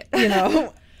 right, you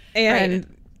know, and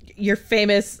your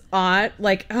famous aunt,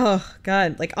 like, oh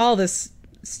God, like all this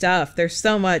stuff. There's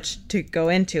so much to go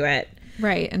into it.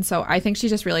 Right. And so I think she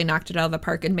just really knocked it out of the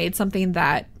park and made something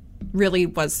that really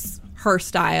was her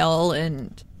style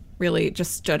and really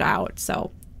just stood out. So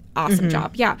awesome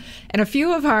job. Yeah. And a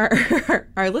few of our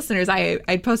listeners, I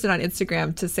posted on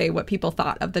Instagram to say what people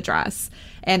thought of the dress.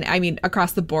 And I mean,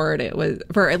 across the board, it was,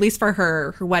 at least for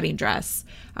her wedding dress,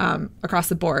 across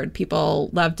the board,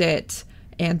 people loved it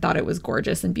and thought it was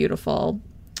gorgeous and beautiful.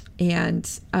 And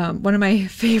one of my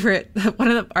favorite,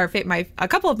 a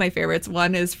couple of my favorites,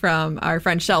 one is from our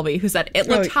friend Shelby, who said it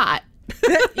looked hot.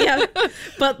 Yeah,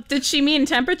 but did she mean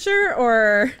temperature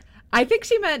or? I think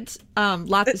she meant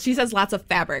lots. She says lots of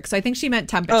fabric, so I think she meant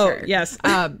temperature. Oh, yes.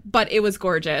 But it was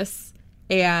gorgeous,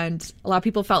 and a lot of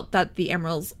people felt that the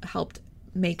emeralds helped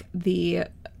make the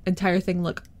entire thing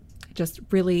look just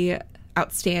really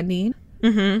outstanding.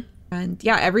 Mm-hmm. And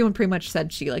yeah, everyone pretty much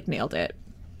said she like nailed it.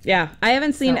 Yeah, I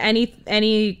haven't seen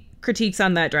any critiques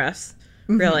on that dress,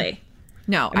 really.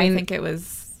 No, I mean, I think it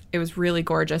was really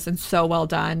gorgeous and so well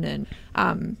done. And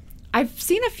I've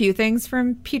seen a few things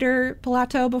from Peter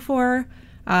Pilato before,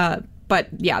 but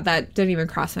yeah, that didn't even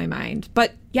cross my mind.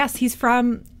 But yes, he's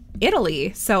from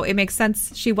Italy, so it makes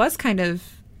sense. She was kind of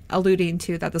alluding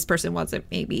to that this person wasn't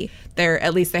maybe there.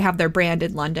 At least they have their brand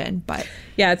in London, but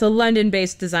yeah, it's a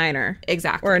London-based designer,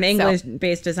 exactly, or an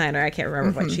English-based designer. I can't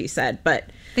remember what she said, but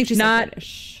I think she's not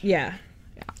British. Yeah.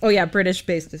 Oh yeah,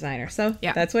 British-based designer. So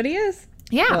yeah, that's what he is.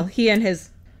 Yeah. Well, he and his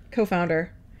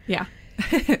co-founder. Yeah.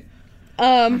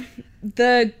 Moving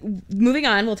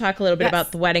on, we'll talk a little bit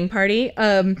about the wedding party.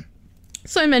 So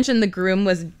I mentioned the groom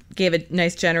gave a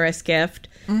nice generous gift.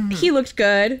 He looked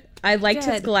good. I liked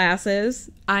his glasses.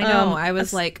 I know. I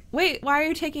was like, wait, why are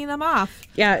you taking them off?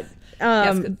 Yeah.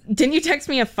 Didn't you text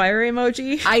me a fire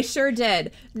emoji? I sure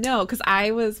did. No, because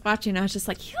I was watching. I was just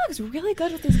like, he looks really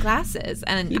good with his glasses,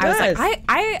 and I was like,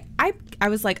 I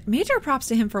was like, major props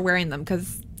to him for wearing them,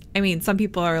 because I mean, some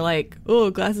people are like, oh,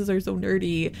 glasses are so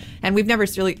nerdy, and we've never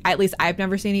really, at least I've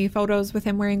never seen any photos with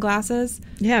him wearing glasses.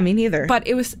 Yeah, me neither. But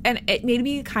it made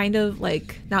me kind of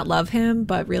like not love him,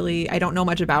 but really, I don't know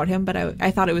much about him, but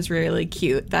I thought it was really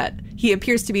cute that he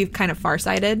appears to be kind of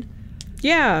farsighted.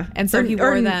 Yeah. And so he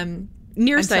wore them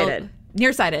nearsighted.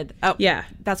 Nearsighted. Oh, yeah.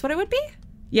 That's what it would be?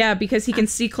 Yeah, because he can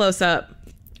see close up.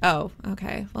 Oh,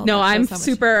 okay. Well, no, I'm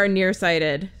super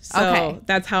nearsighted. So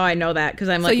that's how I know that, because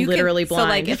I'm like literally blind. So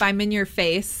like if I'm in your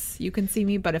face, you can see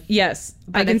me, but if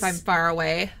I'm far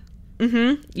away.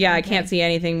 Mm-hmm. Yeah, I can't see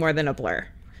anything more than a blur.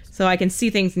 So I can see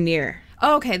things near.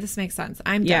 Oh, okay, this makes sense.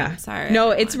 I'm dumb. Sorry.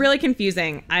 No, it's really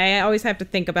confusing. I always have to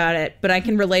think about it, but I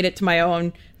can relate it to my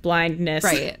own blindness.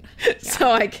 Right.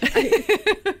 So I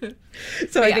think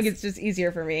it's just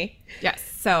easier for me. Yes.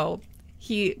 So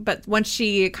but once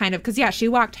she kind of, because she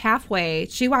walked halfway,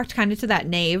 she walked kind of to that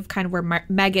nave, kind of where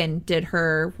Meghan did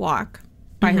her walk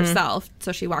by herself.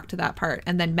 So she walked to that part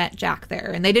and then met Jack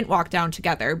there. And they didn't walk down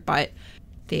together, but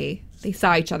they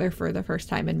saw each other for the first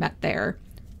time and met there.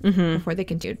 before they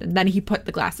continued. And then he put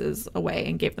the glasses away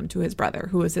and gave them to his brother,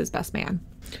 who was his best man.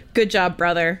 Good job,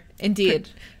 brother. Indeed.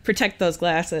 Protect those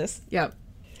glasses. Yep.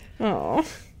 Oh.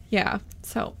 Yeah.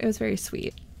 So it was very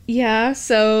sweet. Yeah.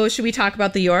 So should we talk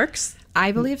about the Yorks?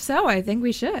 I believe so. I think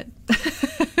we should.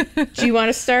 Do you want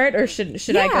to start, or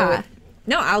should I go?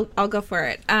 No, I'll go for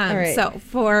it. All right. So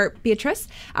for Beatrice,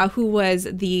 who was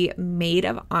the maid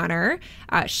of honor,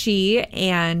 she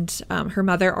and her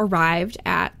mother arrived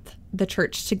at the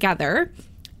church together,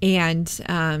 and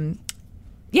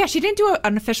she didn't do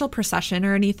an official procession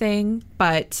or anything,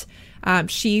 but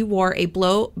she wore a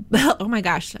blow. Oh my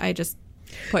gosh, I just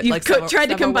put tried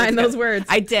to combine those words.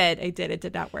 I did. It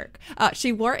did not work.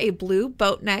 She wore a blue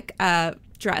boat neck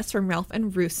dress from Ralph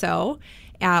and Russo,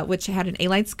 which had an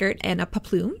A-line skirt and a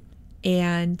paploon.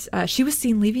 And she was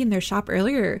seen leaving their shop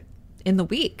earlier in the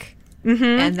week. Mm-hmm.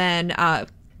 And then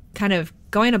kind of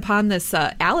going upon this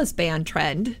Alice band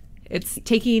trend. It's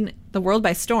taking the world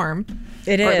by storm.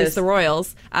 It is. Or at least the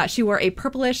Royals. She wore a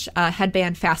purplish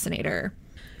headband fascinator.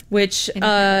 Which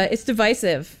is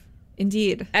divisive.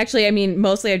 Indeed. Actually, I mean,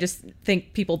 mostly I just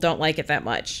think people don't like it that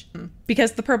much.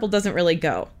 Because the purple doesn't really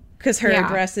go. Because her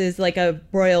dress is like a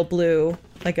royal blue,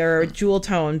 like a jewel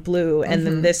tone blue, and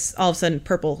then this, all of a sudden,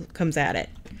 purple comes at it.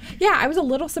 Yeah, I was a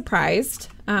little surprised.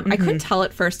 I couldn't tell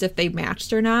at first if they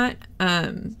matched or not.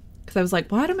 Because I was like,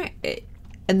 what am I...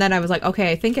 And then I was like,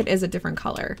 okay, I think it is a different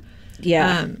color.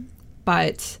 Yeah.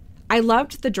 But I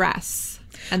loved the dress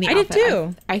and the outfit. I did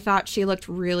too. I thought she looked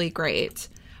really great.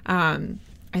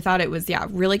 I thought it was,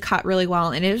 really cut really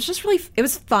well. And it was just it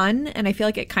was fun. And I feel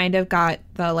like it kind of got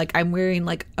the, like, I'm wearing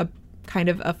like a kind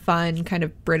of a fun kind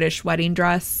of British wedding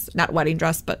dress. Not wedding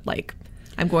dress, but like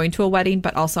I'm going to a wedding,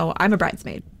 but also I'm a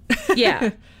bridesmaid.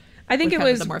 Yeah. I think it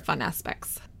was the more fun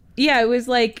aspects. Yeah, it was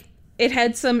like, it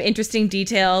had some interesting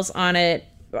details on it.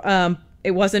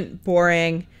 It wasn't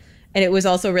boring. And it was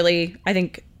also really, I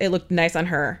think it looked nice on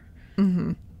her.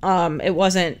 Mm-hmm. It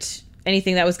wasn't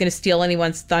anything that was going to steal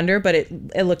anyone's thunder, but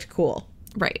it looked cool.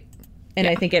 Right. And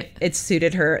I think it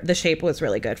suited her. The shape was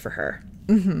really good for her.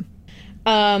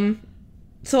 Mm-hmm.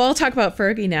 So I'll talk about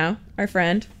Fergie now, our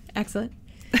friend. Excellent.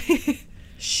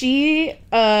 She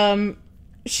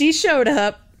showed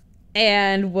up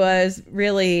and was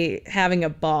really having a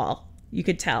ball. You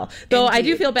could tell. Though Indeed. I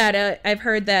do feel bad. I've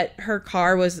heard that her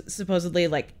car was supposedly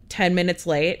like 10 minutes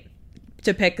late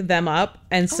to pick them up.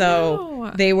 And so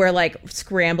they were like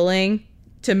scrambling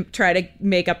to try to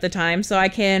make up the time. So I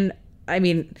think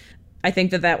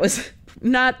that was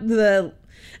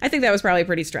I think that was probably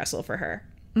pretty stressful for her.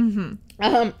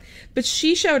 Mm-hmm. But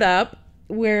she showed up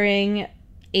wearing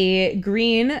a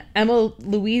green Emma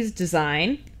Louise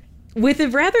design with a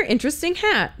rather interesting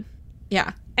hat.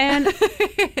 Yeah. And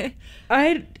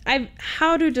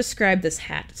how to describe this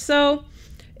hat? So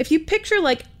if you picture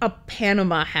like a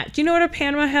Panama hat, do you know what a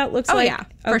Panama hat looks like? Oh yeah,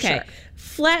 for sure.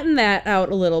 Flatten that out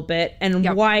a little bit and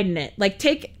widen it. Like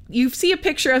you see a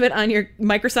picture of it on your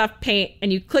Microsoft Paint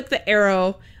and you click the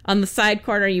arrow on the side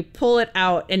corner, you pull it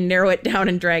out and narrow it down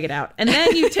and drag it out. And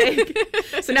then you take,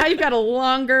 so now you've got a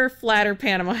longer, flatter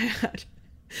Panama hat.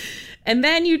 And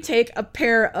then you take a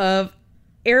pair of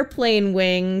airplane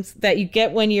wings that you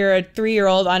get when you're a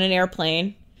 3-year-old on an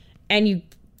airplane, and you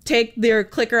take their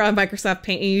clicker on Microsoft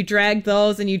Paint and you drag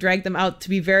those and you drag them out to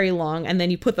be very long, and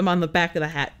then you put them on the back of the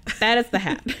hat. That is the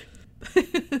hat.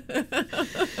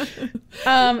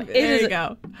 There you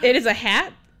go. It is a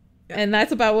hat, and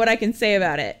that's about what I can say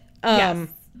about it. Yes.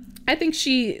 I think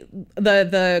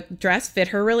the dress fit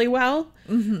her really well.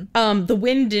 Mm-hmm. The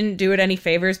wind didn't do it any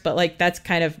favors, but like that's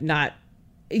kind of not.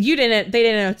 They didn't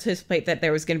anticipate that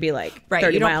there was going to be like 30 mile an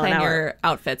hour. You don't plan your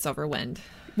outfits over wind.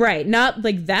 Right. Not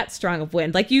like that strong of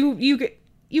wind. Like you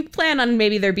plan on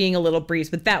maybe there being a little breeze,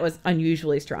 but that was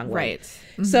unusually strong wind. Right.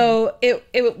 Mm-hmm. So it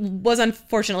was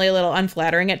unfortunately a little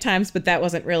unflattering at times, but that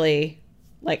wasn't really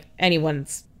like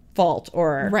anyone's fault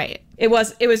or right. It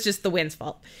was just the wind's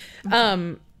fault.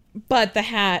 Mm-hmm. But the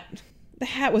hat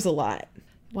was a lot.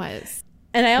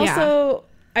 And I also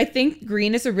I think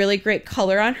green is a really great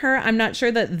color on her. I'm not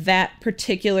sure that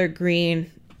particular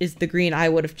green is the green I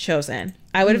would have chosen.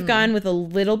 I would have gone with a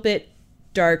little bit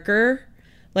darker,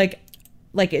 like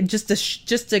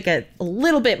just like a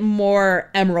little bit more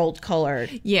emerald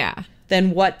colored. Yeah.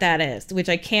 Than what that is, which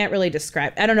I can't really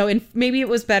describe. I don't know. Maybe it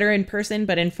was better in person,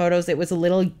 but in photos it was a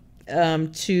little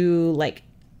too like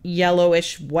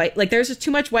yellowish white. Like there's just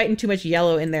too much white and too much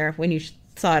yellow in there when you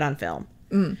saw it on film.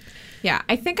 Mm. Yeah,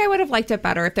 I think I would have liked it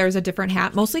better if there was a different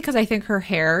hat, mostly because I think her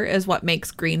hair is what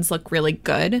makes greens look really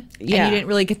good. Yeah. And you didn't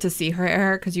really get to see her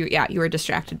hair because you were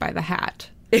distracted by the hat.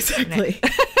 Exactly.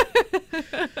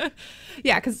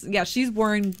 Yeah, because she's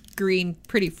worn green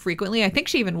pretty frequently. I think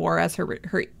she even wore as her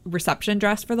reception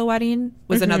dress for the wedding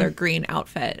was another green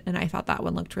outfit, and I thought that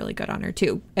one looked really good on her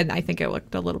too. And I think it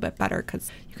looked a little bit better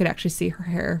because you could actually see her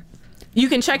hair. You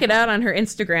can check it out on her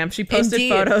Instagram. She posted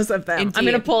photos of them. Indeed. I'm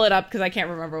gonna pull it up because I can't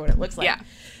remember what it looks like. Yeah,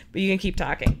 but you can keep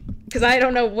talking because I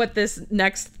don't know what this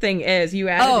next thing is. You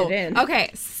added it in.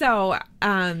 Okay, so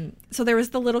so there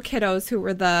was the little kiddos who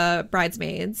were the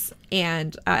bridesmaids,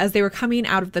 and as they were coming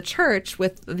out of the church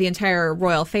with the entire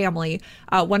royal family,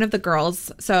 one of the girls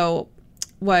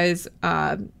was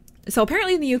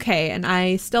apparently in the UK, and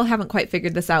I still haven't quite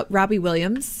figured this out. Robbie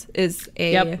Williams is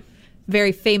a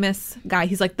very famous guy.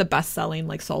 He's like the best-selling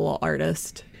like solo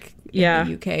artist in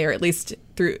the UK, or at least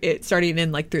through it starting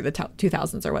in like through the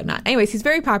 2000s or whatnot. Anyways, he's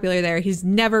very popular there. He's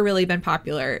never really been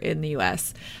popular in the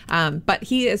US, but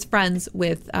he is friends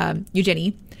with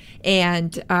Eugenie,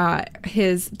 and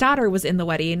his daughter was in the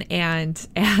wedding, and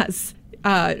as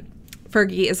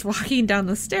Fergie is walking down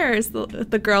the stairs,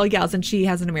 the girl yells, and she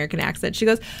has an American accent. She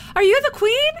goes, "Are you the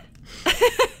queen?"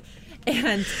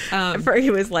 And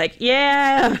Fergie was like,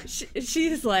 "Yeah."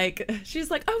 She's like,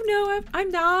 "Oh no, I'm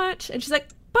not." And she's like,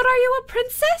 "But are you a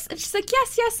princess?" And she's like,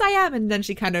 yes, I am." And then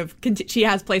she kind of she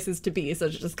has places to be, so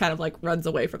she just kind of like runs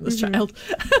away from this child.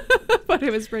 But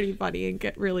it was pretty funny and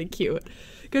get really cute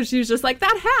because she was just like,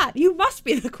 "That hat, you must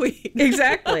be the queen."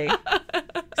 Exactly.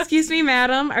 "Excuse me,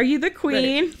 madam, are you the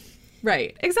queen?"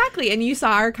 Right, exactly. And you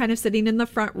saw her kind of sitting in the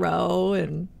front row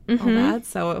and all that.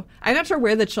 So I'm not sure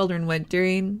where the children went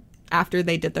after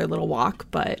they did their little walk,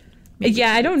 but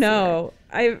I don't know.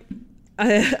 I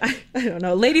don't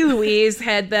know. Lady Louise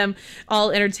had them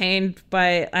all entertained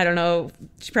by, I don't know,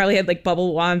 she probably had like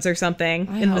bubble wands or something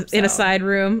in a side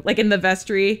room, like in the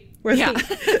vestry.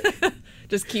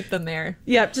 Just keep them there.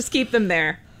 Yep, just keep them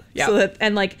there. Yeah. So that,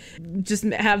 and like just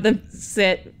have them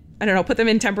sit, I don't know, put them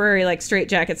in temporary like straight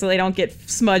jackets so they don't get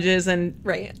smudges and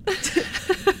right.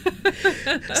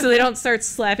 So they don't start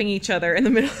slapping each other in the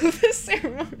middle of this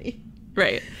ceremony.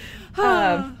 Right.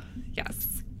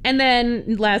 Yes. And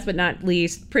then last but not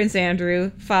least, Prince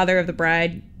Andrew, father of the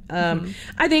bride.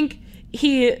 I think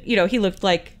he looked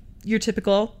like your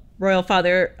typical royal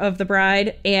father of the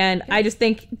bride. And I just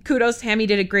think kudos to him. He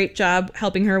did a great job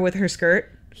helping her with her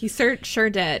skirt. He sure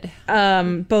did.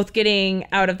 Both getting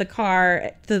out of the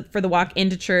car for the walk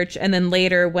into church, and then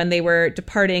later when they were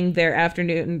departing their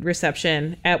afternoon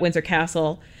reception at Windsor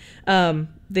Castle,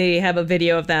 they have a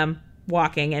video of them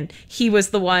walking, and he was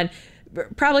the one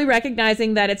probably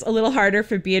recognizing that it's a little harder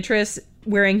for Beatrice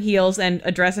wearing heels and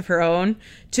a dress of her own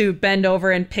to bend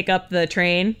over and pick up the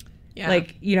train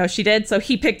like she did. So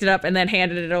he picked it up and then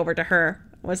handed it over to her.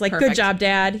 I was like, Perfect. Good job,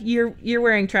 Dad. You're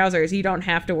wearing trousers. You don't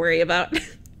have to worry about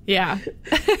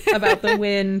about the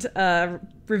wind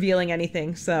revealing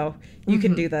anything. So you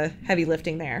can do the heavy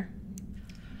lifting there.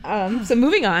 So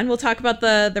moving on, we'll talk about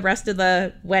the rest of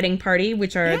the wedding party,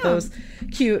 which are those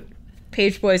cute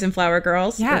page boys and flower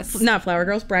girls. Yes. Not flower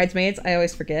girls, bridesmaids. I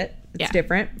always forget. It's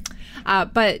different.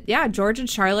 But George and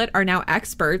Charlotte are now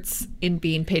experts in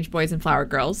being page boys and flower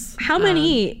girls. How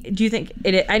many do you think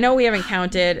it is? I know we haven't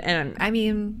counted, and I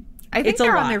mean, I think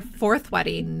they're on their fourth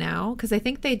wedding now, because I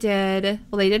think they did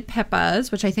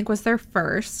Pippa's, which I think was their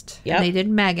first. Yep. And they did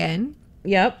Meghan.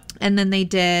 Yep. And then they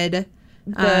did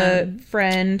the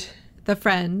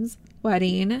friend's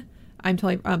wedding. I'm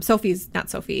totally Sophie's not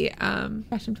Sophie.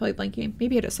 Gosh, I'm totally blanking.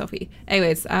 Maybe it is Sophie.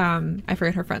 Anyways, I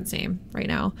forget her friend's name right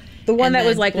now. The one that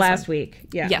was like last week.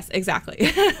 Yeah. Yes,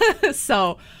 exactly.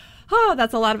 So,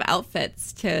 that's a lot of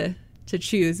outfits to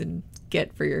choose and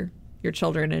get for your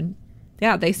children, and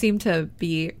they seem to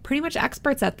be pretty much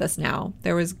experts at this now.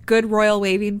 There was good royal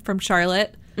waving from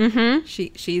Charlotte. Mm-hmm.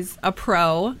 She's a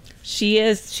pro. She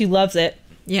is. She loves it.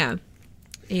 Yeah.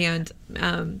 And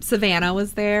Savannah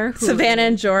was there. Savannah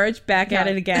and George back at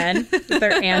it again with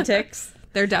their antics.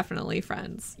 They're definitely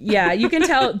friends. Yeah, you can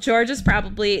tell George is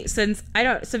probably,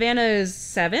 Savannah is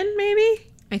 7, maybe?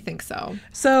 I think so.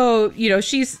 So,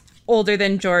 she's older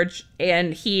than George,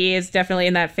 and he is definitely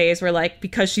in that phase where, like,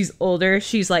 because she's older,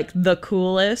 she's, like, the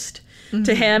coolest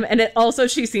to him. And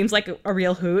she seems like a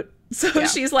real hoot. So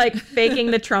she's, like,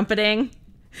 faking the trumpeting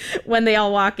when they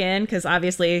all walk in, because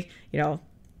obviously,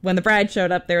 when the bride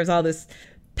showed up, there was all this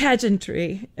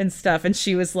pageantry and stuff, and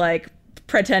she was like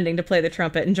pretending to play the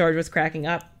trumpet, and George was cracking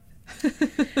up.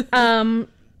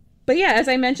 But yeah, as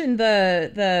I mentioned,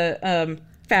 the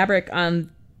fabric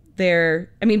on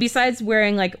besides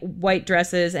wearing like white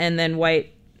dresses and then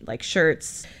white like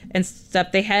shirts and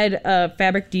stuff, they had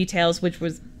fabric details, which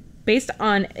was based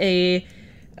on a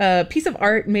piece of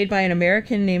art made by an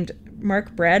American named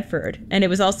Mark Bradford, and it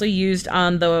was also used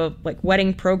on the like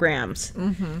wedding programs.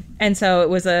 And so it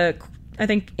was a, I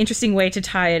think, interesting way to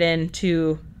tie it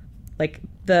into like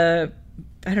the,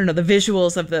 I don't know, the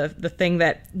visuals of the thing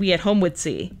that we at home would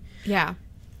see. Yeah.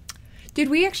 Did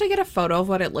we actually get a photo of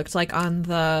what it looked like on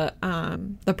the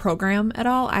program at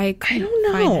all? I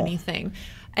couldn't find anything,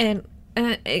 and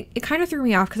it kind of threw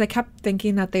me off because I kept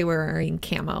thinking that they were wearing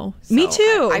camo. So me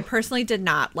too. I personally did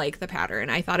not like the pattern.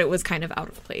 I thought it was kind of out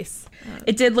of place.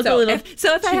 It did look a little. If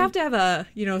I have to have a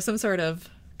some sort of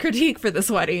critique for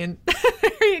this wedding,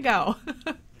 there you go.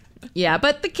 Yeah,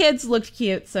 but the kids looked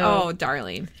cute. So oh,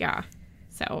 darling, yeah.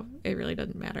 So it really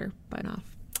doesn't matter, but enough.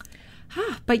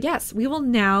 But yes, we will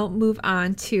now move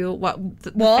on to what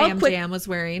the Fam Jam was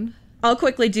wearing. I'll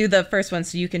quickly do the first one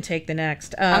so you can take the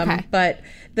next. Okay. But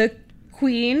the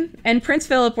Queen and Prince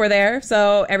Philip were there.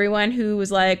 So everyone who was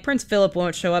like, Prince Philip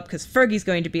won't show up because Fergie's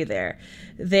going to be there,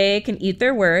 they can eat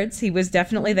their words. He was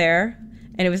definitely there.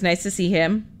 And it was nice to see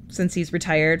him since he's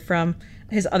retired from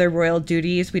his other royal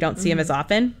duties. We don't see him as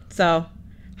often. So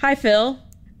hi, Phil.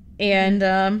 And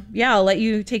I'll let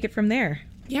you take it from there.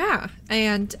 Yeah,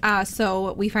 and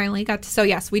so we finally got to... So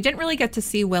yes, we didn't really get to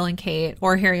see Will and Kate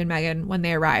or Harry and Meghan when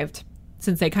they arrived,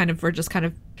 since they kind of were just kind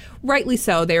of... Rightly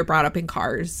so, they were brought up in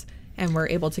cars and were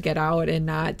able to get out and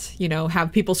not,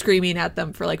 have people screaming at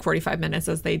them for like 45 minutes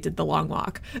as they did the long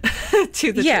walk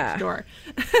to the church door.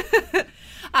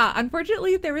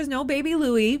 Unfortunately, there was no baby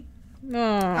Louis.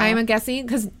 I'm guessing,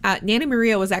 because Nanny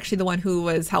Maria was actually the one who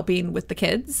was helping with the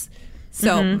kids.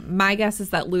 So my guess is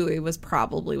that Louis was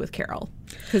probably with Carol,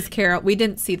 because Carol, we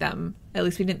didn't see them. At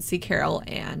least we didn't see Carol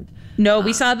and... No,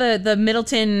 we saw the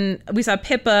Middleton, we saw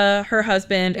Pippa, her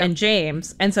husband, and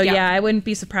James. And so, I wouldn't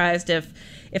be surprised if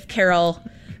Carol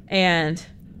and...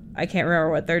 I can't remember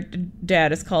what their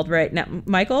dad is called right now.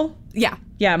 Michael? Yeah.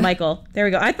 Yeah, Michael. There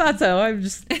we go. I thought so. I'm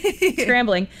just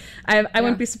scrambling. I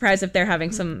wouldn't be surprised if they're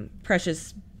having some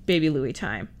precious baby Louis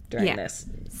time during this.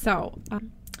 So...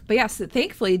 But yes,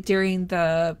 thankfully, during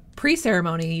the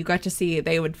pre-ceremony, you got to see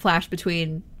they would flash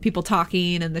between people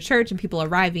talking in the church and people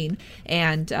arriving.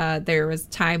 And there was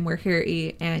time where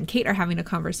Harry and Kate are having a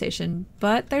conversation,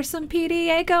 but there's some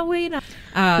PDA going on.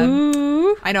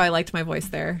 I know, I liked my voice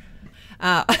there.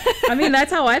 I mean,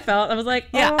 that's how I felt. I was like,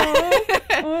 who's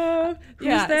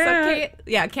that?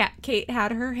 So Kate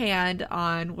had her hand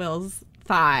on Will's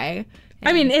thigh.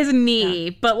 I mean, his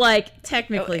knee, but like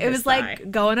technically it was thigh.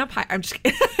 Like going up high. I'm just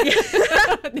kidding.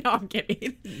 No, I'm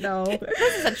kidding. No,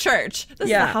 this is a church. This is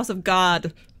the house of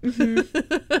God.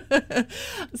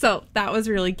 So that was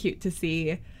really cute to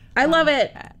see. I love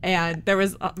it. And there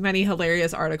was many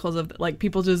hilarious articles of like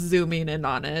people just zooming in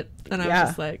on it, and I was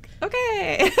just like,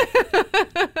 okay.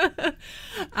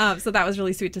 So that was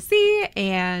really sweet to see,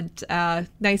 and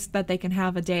nice that they can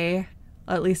have a day,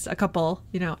 at least a couple,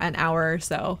 an hour or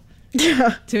so.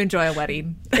 To enjoy a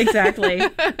wedding. Exactly.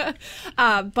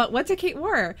 But what did Kate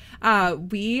wear?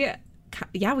 We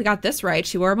got this right.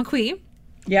 She wore a McQueen.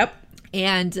 Yep.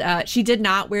 And she did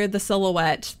not wear the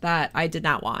silhouette that I did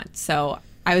not want. So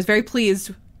I was very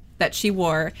pleased that she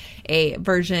wore a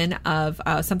version of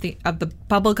something of the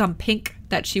bubblegum pink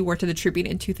that she wore to the Tribune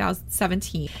in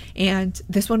 2017. And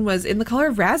this one was in the color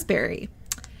of raspberry.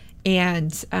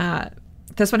 And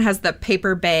this one has the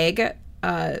paper bag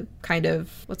kind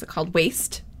of, what's it called,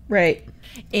 waist, right?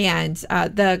 And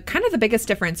the biggest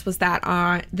difference was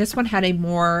that this one had a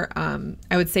more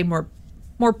I would say more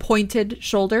pointed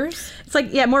shoulders. It's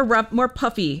like more rough, more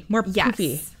puffy, more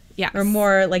poofy, or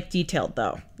more like detailed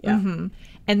though.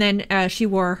 And then she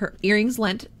wore her earrings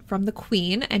lent from the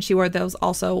Queen, and she wore those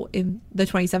also in the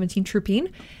 2017 Trooping,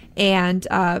 and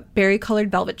berry colored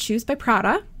velvet shoes by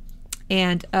Prada,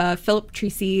 and Philip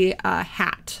Treacy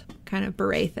hat, kind of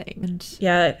beret thing. And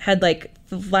it had like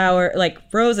flower, like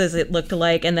roses it looked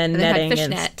like, and then netting. It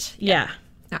had fishnet.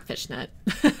 Not fishnet.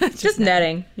 Just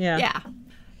netting. Yeah.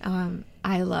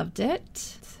 I loved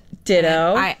it.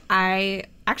 Ditto. I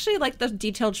actually like the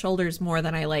detailed shoulders more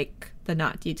than I like the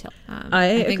not detailed. I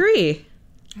agree.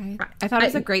 I thought it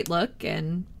was a great look,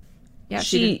 and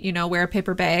she didn't, wear a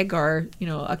paper bag or,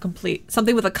 a complete,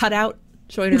 something with a cutout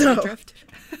showing her midriff.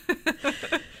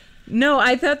 No,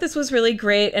 I thought this was really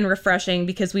great and refreshing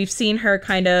because we've seen her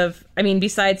kind of,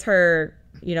 besides her,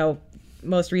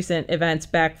 most recent events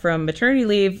back from maternity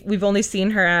leave, we've only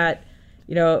seen her at,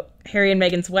 Harry and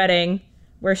Meghan's wedding,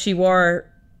 where she wore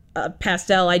a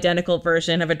pastel identical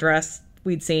version of a dress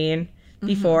we'd seen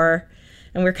before,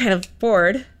 and we're kind of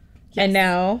bored. Yes. And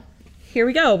now here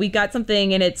we go. We got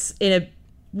something, and it's in a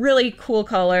really cool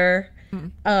color.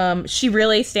 She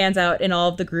really stands out in all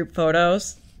of the group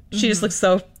photos. She just looks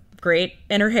so great,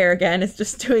 and her hair again is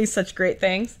just doing such great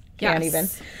things. Can't even.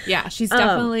 Yeah, she's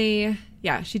definitely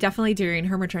she definitely during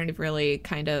her maternity really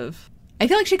kind of, I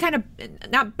feel like she kind of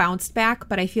not bounced back,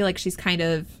 but I feel like she's kind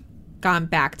of gone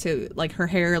back to, like, her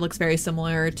hair looks very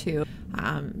similar to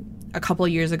a couple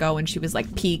years ago when she was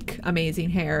like peak amazing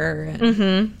hair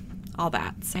and all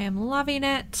that. So I'm loving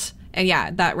it. And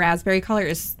yeah, that raspberry color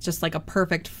is just like a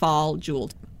perfect fall jewel.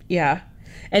 Yeah.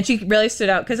 And she really stood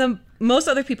out because most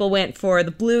other people went for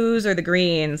the blues or the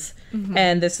greens.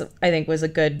 And this, I think, was a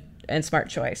good and smart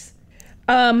choice.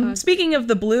 Speaking of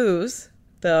the blues,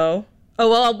 though. Oh,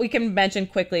 well, we can mention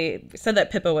quickly. We said that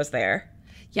Pippa was there.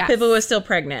 Yes. Pippa was still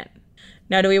pregnant.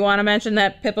 Now, do we want to mention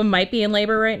that Pippa might be in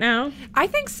labor right now? I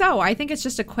think so. I think it's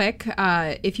just a quick,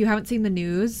 if you haven't seen the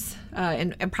news,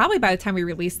 and probably by the time we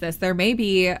release this, there may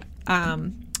be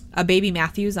a baby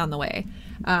Matthews on the way.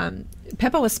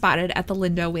 Pippa was spotted at the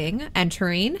Lindo wing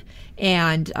entering,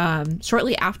 and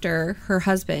shortly after, her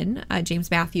husband, James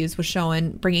Matthews, was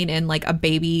bringing in like a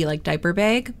baby like diaper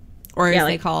bag, or as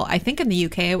they call, I think in the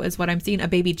UK it was what I'm seeing, a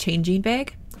baby changing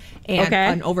bag and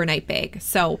an overnight bag.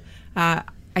 So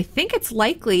I think it's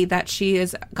likely that she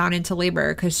has gone into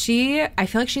labor because I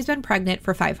feel like she's been pregnant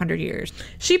for 500 years.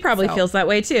 She probably feels that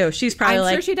way too. She's probably I'm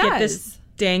like, sure she does. Get this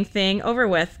dang thing over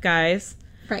with, guys.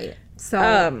 Right.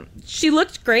 So she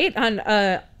looked great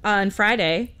on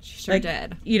Friday. She sure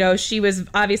did. You know, she was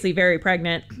obviously very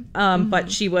pregnant,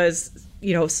 but she was,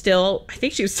 you know, I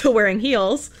think she was still wearing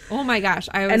heels. Oh my gosh.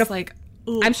 I was like,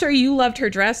 ooh. I'm sure you loved her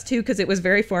dress too because it was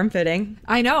very form-fitting.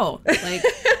 I know. Like,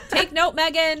 take note,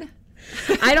 Megan.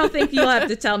 I don't think you'll have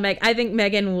to tell Meg. I think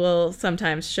Megan will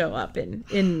sometimes show up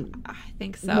in I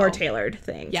think so. More tailored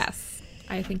things. Yes,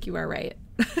 I think you are right.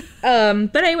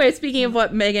 But anyway, speaking of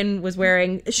what Megan was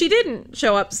wearing, she didn't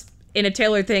show up in a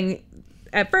tailored thing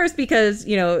at first because,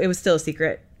 you know, it was still a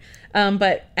secret.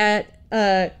 But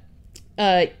at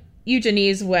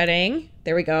Eugenie's wedding,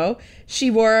 there we go, she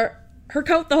wore her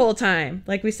coat the whole time.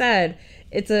 Like we said,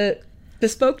 it's a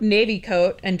bespoke navy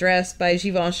coat and dress by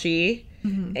Givenchy.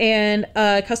 And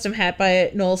a custom hat by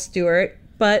Noel Stewart,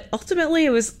 but ultimately it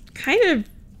was kind of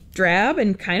drab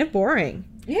and kind of boring.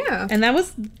 Yeah. And that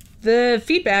was the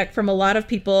feedback from a lot of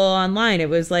people online. It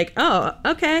was like, oh,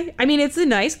 okay. I mean, it's a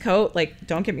nice coat. Like,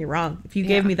 don't get me wrong. If you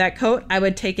gave me that coat, I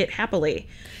would take it happily.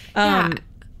 But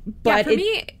for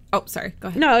me, oh, sorry, go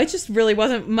ahead. No, it just really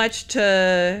wasn't much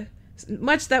that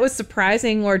was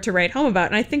surprising or to write home about,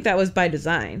 and I think that was by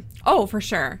design. Oh, for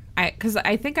sure. Because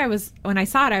I think when I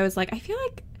saw it, I was like, I feel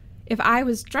like if I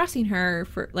was dressing her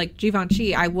for like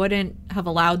Givenchy, I wouldn't have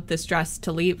allowed this dress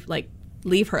to leave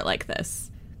her like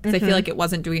this. Because I feel like it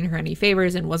wasn't doing her any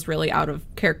favors and was really out of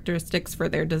characteristics for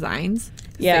their designs.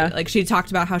 Yeah. Like she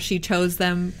talked about how she chose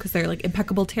them because they're like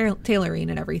impeccable tailoring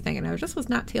and everything, and it just was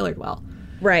not tailored well.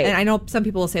 Right. And I know some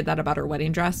people will say that about her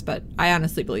wedding dress, but I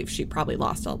honestly believe she probably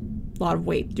lost a lot of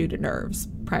weight due to nerves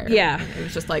prior. Yeah. And it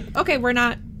was just like, okay,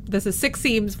 this is 6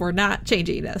 seams. We're not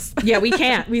changing this. Yeah, we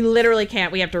can't. We literally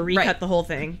can't. We have to recut the whole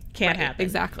thing. Can't happen.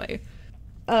 Exactly.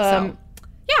 But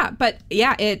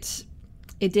it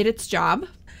did its job.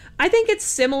 I think it's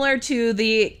similar to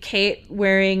the Kate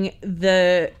wearing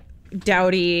the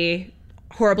dowdy,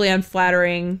 horribly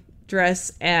unflattering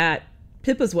dress at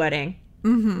Pippa's wedding.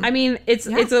 I mean, it's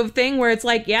a thing where it's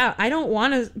like, yeah, I don't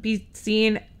want to be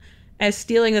seen as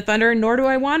stealing the thunder, nor do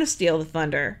I want to steal the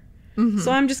thunder.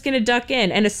 So I'm just going to duck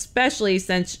in. And especially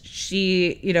since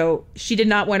she did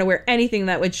not want to wear anything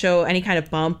that would show any kind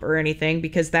of bump or anything,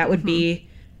 because that would be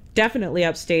definitely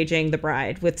upstaging the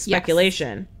bride with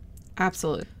speculation. Yes.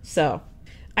 Absolutely. So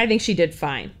I think she did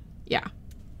fine. Yeah.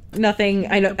 Nothing.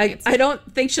 I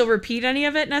don't think she'll repeat any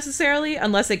of it necessarily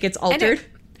unless it gets altered.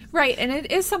 Right, and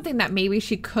it is something that maybe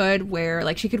she could wear,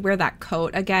 like she could wear that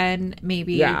coat again,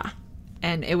 maybe. Yeah.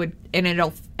 And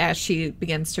it'll, as she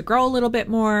begins to grow a little bit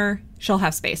more, she'll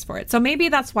have space for it. So maybe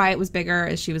that's why it was bigger,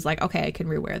 as she was like, okay, I can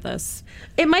rewear this.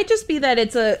 It might just be that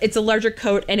it's a larger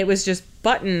coat and it was just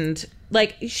buttoned.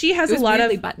 Like she has a lot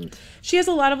of buttoned. She has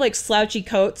a lot of like slouchy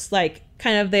coats, like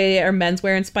kind of they are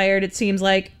menswear inspired, it seems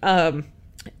like.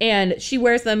 And she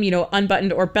wears them,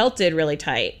 unbuttoned or belted really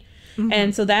tight.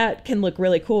 And so that can look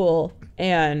really cool,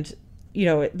 and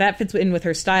that fits in with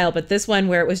her style. But this one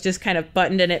where it was just kind of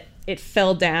buttoned and it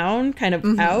fell down kind of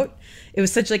out, it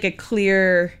was such like a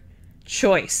clear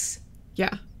choice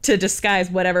to disguise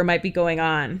whatever might be going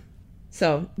on.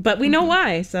 So, but we know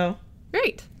why, so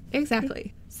right,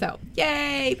 exactly. So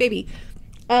yay, baby.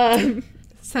 So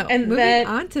and moving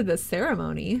on to the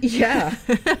ceremony. Yeah.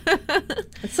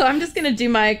 So I'm just gonna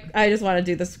I just want to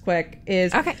do this quick.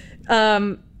 Okay.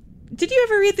 Did you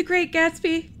ever read The Great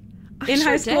Gatsby in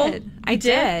high school? I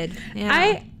did.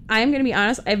 Yeah. I am going to be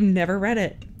honest, I've never read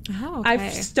it. Oh, okay.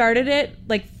 I've started it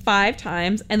like 5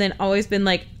 times and then always been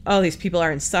like, oh, these people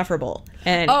are insufferable,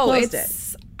 and closed it.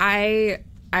 I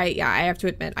have to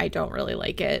admit, I don't really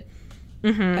like it.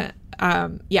 Yeah,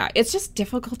 it's just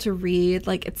difficult to read.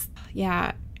 Like, it's.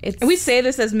 And we say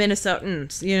this as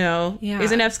Minnesotans, you know. Yeah.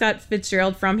 Isn't F. Scott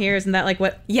Fitzgerald from here? Isn't that like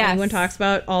what everyone talks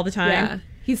about all the time? Yeah.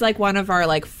 He's like one of our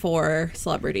like 4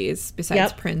 celebrities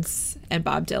besides Prince and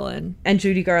Bob Dylan. And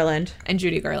Judy Garland.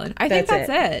 I think that's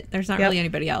it. There's not really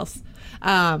anybody else.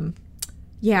 It's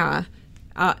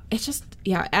just,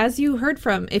 as you heard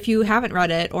from, if you haven't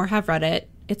read it or have read it,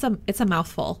 it's a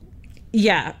mouthful.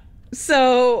 Yeah.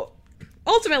 So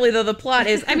ultimately, though, the plot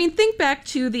is, I mean, think back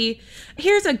to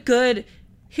here's a good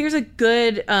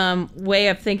way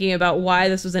of thinking about why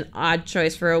this was an odd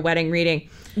choice for a wedding reading.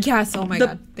 Yes. Oh my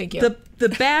God. Thank you. The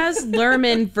Baz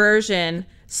Luhrmann version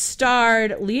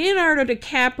starred Leonardo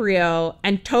DiCaprio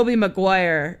and Tobey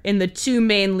Maguire in the 2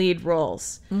 main lead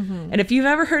roles. And if you've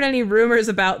ever heard any rumors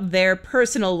about their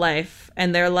personal life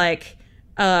and their like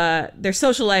their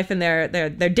social life and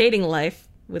their dating life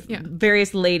with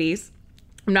various ladies,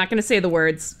 I'm not going to say the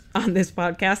words on this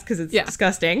podcast because it's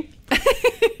disgusting.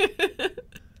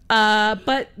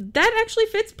 But that actually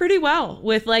fits pretty well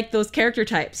with like those character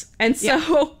types. And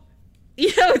so,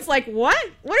 it's like, what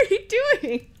are you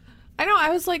doing? I know. I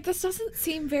was like, this doesn't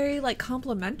seem very like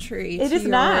complimentary. It is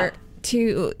not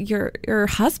to your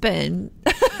husband.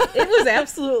 It was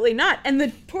absolutely not. And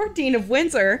the poor Dean of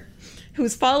Windsor,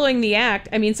 who's following the act.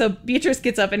 I mean, so Beatrice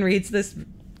gets up and reads this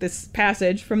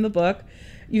passage from the book.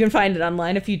 You can find it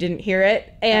online if you didn't hear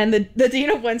it. And the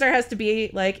Dean of Windsor has to be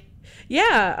like,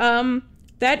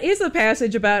 that is a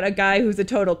passage about a guy who's a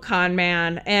total con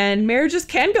man, and marriages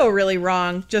can go really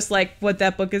wrong, just like what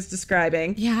that book is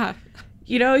describing. Yeah.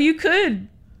 You know, you could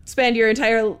spend your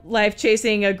entire life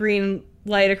chasing a green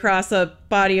light across a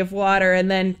body of water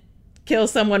and then kill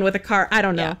someone with a car. I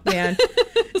don't know, man.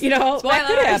 You know, that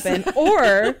could happen.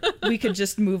 Or we could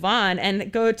just move on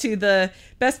and go to the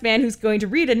best man who's going to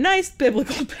read a nice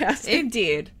biblical passage.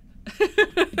 Indeed.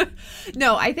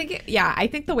 No, I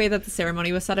think the way that the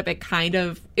ceremony was set up,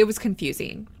 it was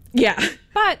confusing. Yeah.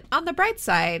 But on the bright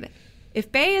side,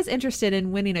 if Bae is interested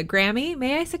in winning a Grammy,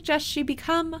 may I suggest she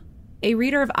become a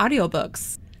reader of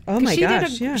audiobooks? Oh my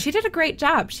gosh, she did a great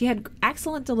job. She had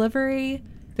excellent delivery.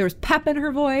 There was pep in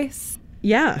her voice.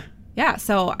 Yeah. Yeah,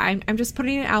 so I'm just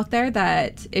putting it out there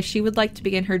that if she would like to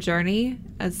begin her journey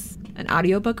as an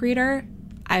audiobook reader,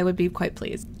 I would be quite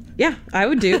pleased. Yeah, I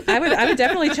would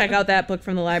definitely check out that book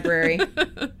from the library.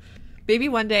 Maybe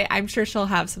one day, I'm sure she'll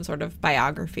have some sort of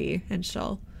biography and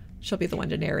she'll be the one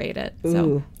to narrate it. Ooh,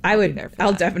 so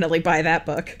I'll definitely buy that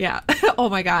book. Yeah. Oh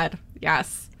my God.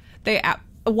 Yes.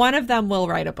 One of them will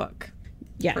write a book.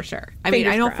 Yeah. For sure. I mean,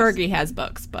 I know Fergie has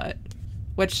books,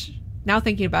 which now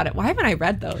thinking about it, why haven't I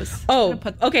read those? Oh,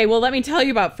 okay. Well, let me tell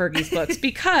you about Fergie's books,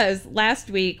 because last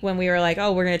week when we were like,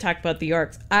 oh, we're going to talk about the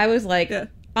Yorks, I was like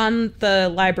on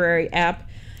the library app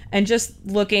and just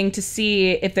looking to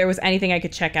see if there was anything I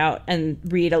could check out and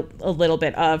read a little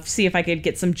bit of, see if I could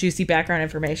get some juicy background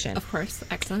information. Of course.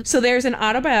 Excellent. So there's an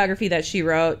autobiography that she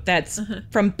wrote that's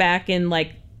from back in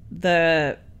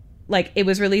it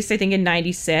was released, I think, in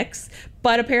 96.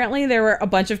 But apparently there were a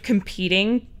bunch of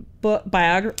competing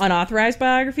unauthorized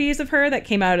biographies of her that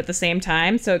came out at the same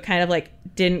time. So it kind of like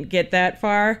didn't get that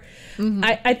far.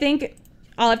 I think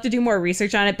I'll have to do more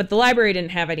research on it, but the library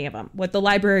didn't have any of them. What the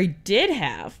library did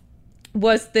have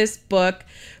was this book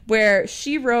where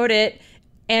she wrote it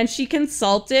and she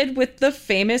consulted with the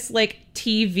famous like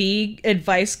TV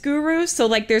advice gurus. So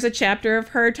like there's a chapter of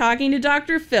her talking to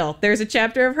Dr. Phil. There's a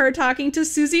chapter of her talking to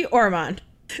Susie Ormond.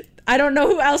 I don't know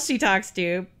who else she talks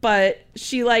to, but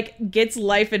she like gets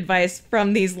life advice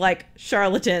from these like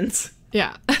charlatans.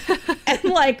 Yeah. And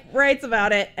like writes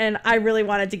about it. And I really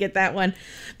wanted to get that one.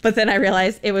 But then I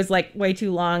realized it was like way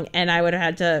too long and I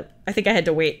think I had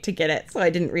to wait to get it. So I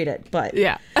didn't read it. But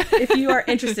yeah, if you are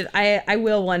interested, I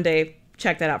will one day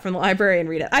check that out from the library and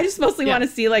read it. I just mostly want to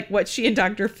see like what she and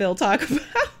Dr. Phil talk about.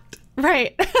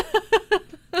 Right.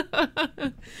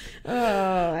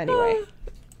 Oh, anyway.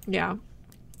 Yeah.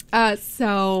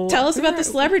 So tell us about the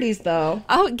celebrities, though.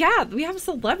 Oh, yeah, we have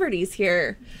celebrities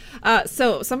here.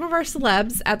 So some of our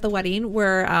celebs at the wedding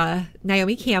were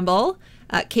Naomi Campbell,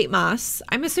 Kate Moss.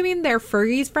 I'm assuming they're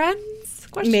Fergie's friends.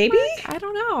 Maybe? I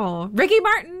don't know. Ricky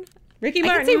Martin.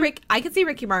 I can see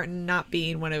Ricky Martin not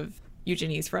being one of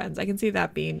Eugenie's friends. I can see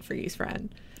that being Fergie's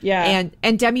friend. Yeah.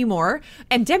 And Demi Moore.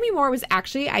 And Demi Moore was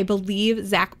actually, I believe,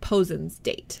 Zach Posen's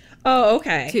date. Oh,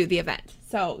 okay. To the event.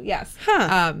 So yes.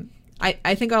 Huh.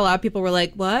 I think a lot of people were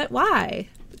like, "What? Why?"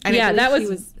 And yeah, that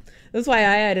was That's why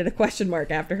I added a question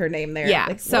mark after her name there. Yeah.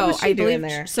 Like, So what was she I doing believe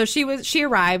there? so she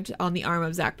arrived on the arm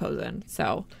of Zach Posen.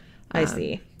 So I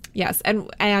see. yes,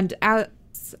 and as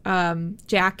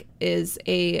Jack is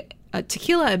a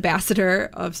tequila ambassador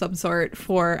of some sort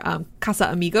for Casa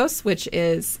Amigos, which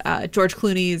is George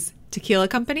Clooney's tequila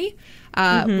company.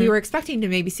 We were expecting to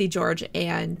maybe see George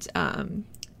and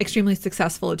extremely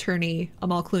successful attorney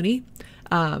Amal Clooney,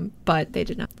 but they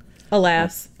did not.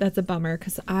 Alas. That's a bummer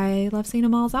because I love seeing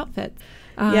Amal's outfit.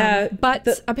 Yeah, But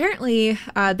apparently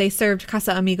they served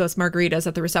Casa Amigos margaritas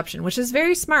at the reception, which is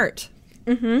very smart.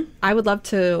 Mm-hmm. I would love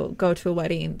to go to a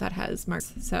wedding that has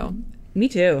margaritas. So, Me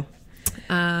too.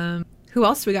 who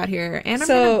else we got here? And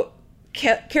Cara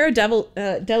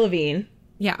Delevingne,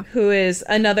 yeah. who is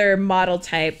another model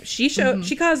type, she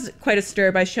caused quite a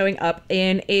stir by showing up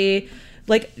in a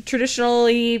like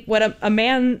traditionally what a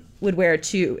man would wear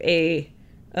to a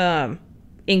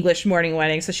English morning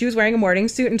wedding. So she was wearing a morning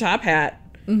suit and top hat,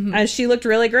 and she looked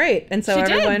really great. And so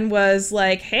everyone was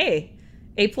like, "Hey,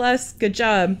 A+, good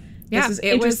job. Yeah, this is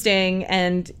interesting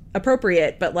and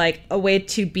appropriate, but like a way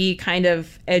to be kind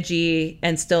of edgy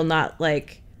and still not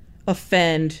like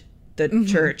offend the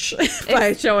church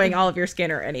by showing all of your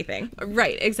skin or anything."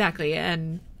 Right, exactly.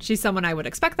 And she's someone I would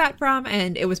expect that from,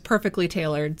 and it was perfectly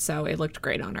tailored, so it looked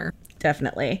great on her.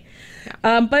 Definitely.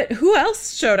 Yeah. But who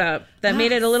else showed up that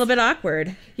made it a little bit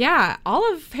awkward? Yeah,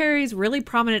 all of Harry's really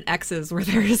prominent exes were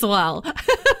there as well.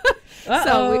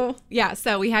 Uh-oh.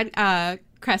 So we had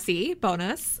Cressy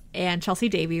Bonus and Chelsea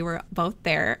Davy were both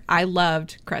there. I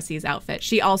loved Cressy's outfit.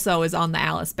 She also is on the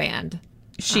Alice band.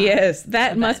 She is.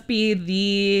 That must be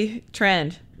the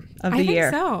trend of the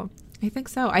year. I think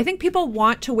so. I think people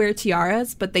want to wear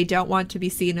tiaras, but they don't want to be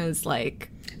seen as like...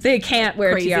 They can't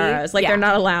wear crazy. tiaras. Like, Yeah. they're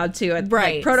not allowed to.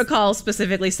 Right. Like, protocol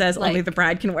specifically says only Like, the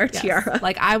bride can wear Yes. tiara.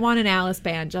 Like, I want an Alice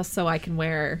band just so I can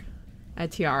wear a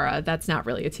tiara. That's not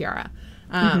really a tiara.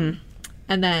 And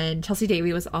then Chelsea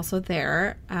Davy was also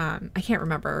there. I can't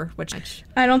remember which.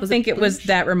 I don't think it was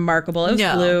that remarkable. It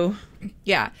was blue.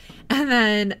 Yeah. And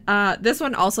then this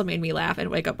one also made me laugh and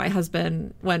wake up my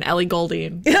husband when Ellie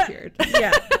Goulding appeared.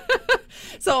 Yeah.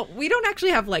 So we don't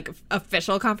actually have like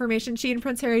official confirmation she and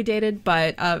Prince Harry dated,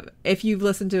 but if you've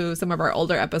listened to some of our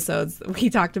older episodes, we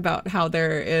talked about how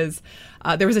there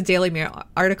was a Daily Mail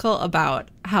article about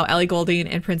how Ellie Goulding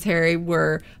and Prince Harry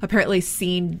were apparently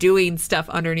seen doing stuff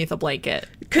underneath a blanket.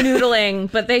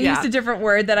 Canoodling, but they Yeah. used a different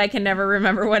word that I can never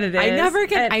remember what it is. I never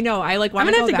can. And I know. I like. I'm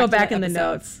gonna have to go back the in the episode.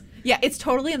 notes. Yeah, it's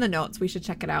totally in the notes. We should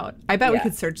check it out. I bet we Yeah.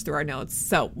 could search through our notes.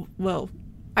 So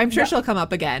I'm sure she'll come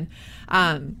up again.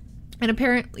 And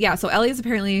apparently, so Ellie is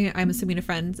apparently, I'm assuming, a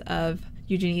friend of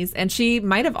Eugenie's, and she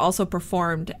might have also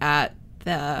performed at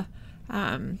the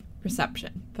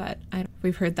reception, but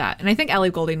we've heard that. And I think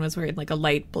Ellie Goulding was wearing like a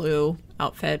light blue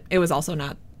outfit. It was also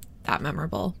not that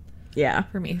memorable Yeah.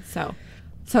 for me. So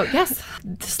yes,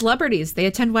 celebrities, they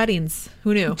attend weddings.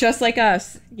 Who knew? Just like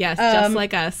us. Yes, just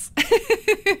like us.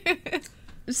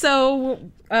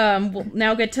 So we'll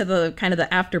now get to the kind of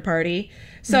the after party.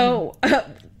 So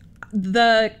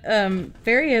the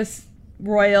various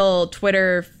royal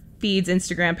Twitter feeds,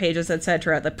 Instagram pages,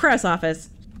 etc., the press office,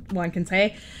 one can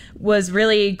say, was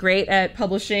really great at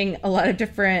publishing a lot of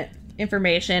different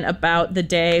information about the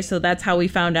day. So that's how we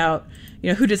found out,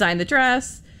 who designed the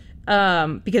dress,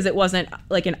 because it wasn't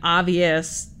like an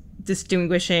obvious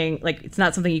distinguishing, like it's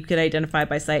not something you could identify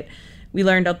by sight. We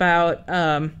learned about,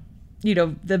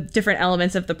 the different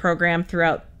elements of the program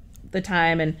throughout the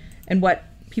time and what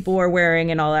people were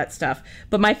wearing and all that stuff.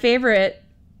 But my favorite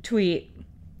tweet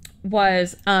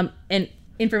was an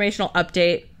informational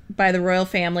update by the royal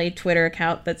family Twitter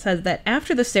account that says that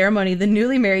after the ceremony, the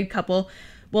newly married couple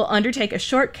will undertake a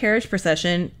short carriage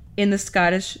procession in the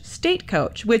Scottish state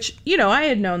coach, which, I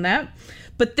had known that.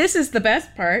 But this is the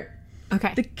best part.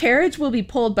 Okay. The carriage will be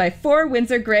pulled by 4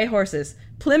 Windsor grey horses,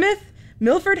 Plymouth,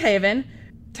 Milford Haven,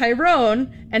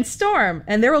 Tyrone, and Storm,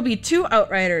 and there will be 2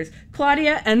 outriders,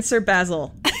 Claudia and Sir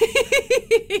Basil.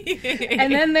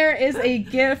 And then there is a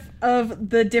gif of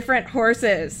the different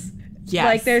horses. Yes.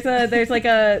 Like there's like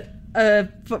a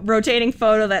rotating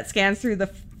photo that scans through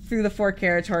the 4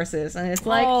 carriage horses, and it's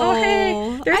like, oh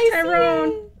hey, there's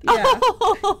Tyrone. Yeah.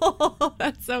 Oh,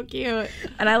 that's so cute.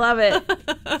 And I love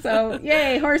it. So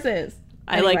yay, horses.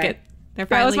 I like it. They're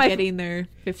finally my getting their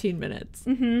 15 minutes.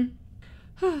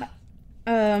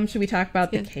 Should we talk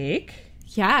about the cake?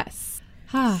 Yes.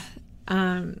 I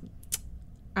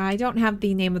don't have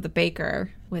the name of the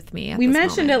baker with me. We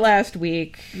mentioned it last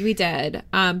week. We did.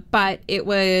 But it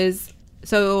was,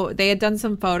 so they had done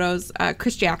some photos.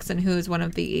 Chris Jackson, who is one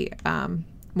of the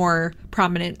more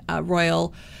prominent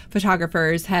royal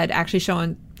photographers, had actually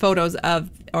shown photos of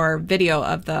or video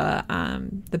of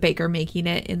the baker making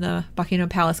it in the Buckingham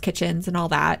Palace kitchens and all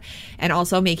that, and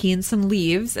also making some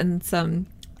leaves and some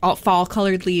fall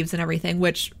colored leaves and everything,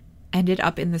 which ended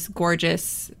up in this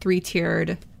gorgeous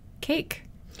 3-tiered cake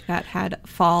that had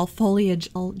fall foliage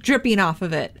all dripping off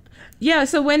of it. Yeah,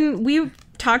 so when we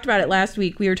talked about it last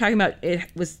week, we were talking about it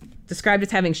was described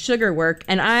as having sugar work,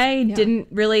 and I didn't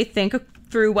really think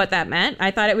through what that meant. I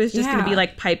thought it was just going to be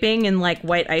like piping and like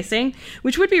white icing,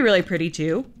 which would be really pretty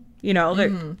too. You know,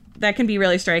 that can be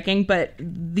really striking, but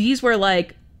these were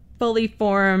like fully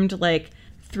formed like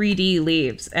 3D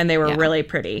leaves, and they were really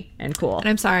pretty and cool. And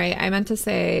I'm sorry, I meant to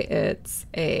say it's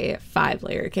a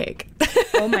 5-layer cake.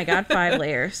 Oh my God, 5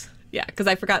 layers. Yeah, because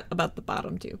I forgot about the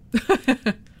bottom too.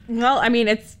 Well, I mean,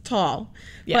 it's tall.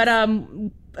 Yes.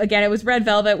 But again, it was red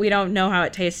velvet. We don't know how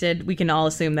it tasted. We can all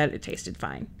assume that it tasted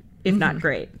fine, if not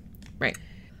great. Right.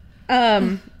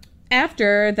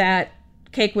 After that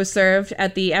cake was served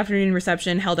at the afternoon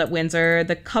reception held at Windsor,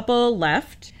 the couple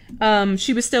left.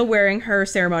 She was still wearing her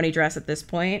ceremony dress at this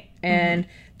point, and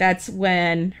that's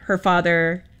when her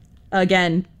father,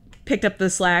 again, picked up the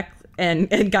slack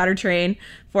and got her train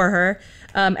for her.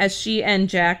 As she and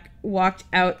Jack walked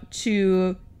out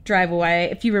to drive away.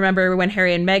 If you remember when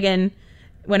Harry and Meghan,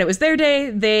 when it was their day,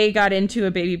 they got into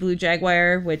a baby blue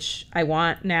Jaguar, which I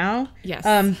want now.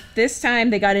 Yes. This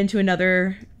time they got into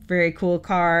another very cool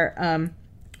car.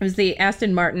 It was the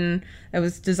Aston Martin that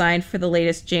was designed for the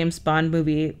latest James Bond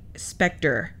movie,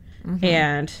 Spectre.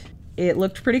 And it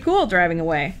looked pretty cool driving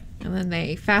away. And then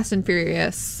they Fast and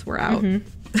Furious were out.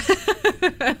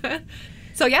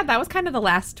 So yeah, that was kind of the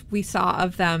last we saw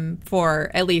of them for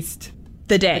at least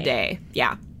the day.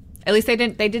 Yeah. At least they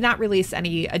did not release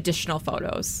any additional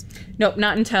photos. Nope,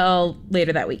 not until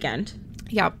later that weekend.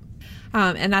 Yep.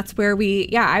 And that's where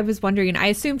I was wondering, I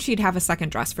assumed she'd have a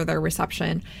second dress for their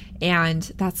reception,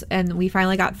 and we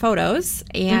finally got photos,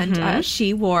 and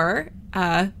she wore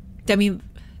Demi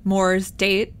Moore's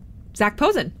date, Zach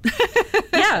Posen.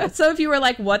 Yeah, so if you were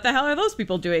like, what the hell are those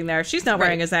people doing there? She's not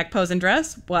wearing a Zach Posen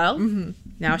dress. Well,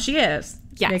 now she is.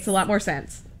 Yes. Makes a lot more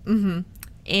sense.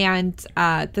 And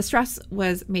this dress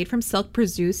was made from silk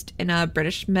produced in a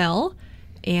British mill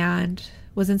and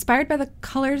was inspired by the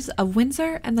colors of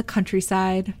Windsor and the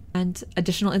countryside. And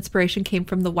additional inspiration came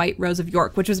from the white rose of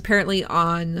York, which was apparently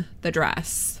on the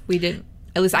dress.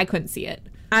 At least I couldn't see it.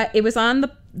 It was on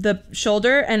the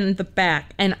shoulder and the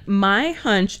back. And my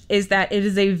hunch is that it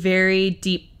is a very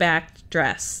deep backed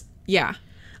dress. Yeah.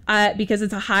 Because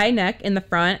it's a high neck in the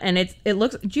front, and it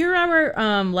looks. Do you remember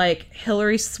like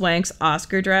Hilary Swank's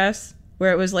Oscar dress,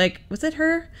 where it was like, was it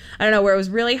her? I don't know, where it was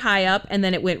really high up, and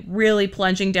then it went really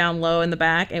plunging down low in the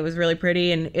back. It was really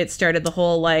pretty, and it started the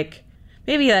whole like.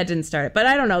 Maybe that didn't start it, but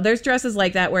I don't know. There's dresses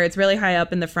like that where it's really high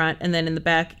up in the front, and then in the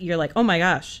back you're like, oh my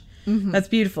gosh, that's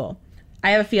beautiful. I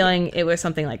have a feeling it was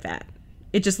something like that.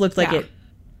 It just looked like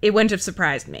it wouldn't have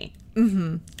surprised me.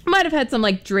 Might have had some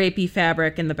like drapey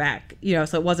fabric in the back,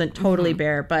 so it wasn't totally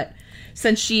bare. But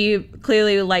since she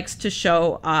clearly likes to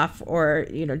show off or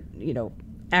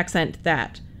accent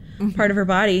that part of her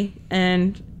body,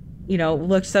 and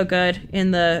looked so good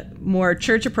in the more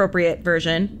church appropriate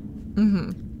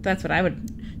version, that's what I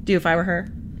would do if I were her.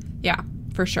 Yeah,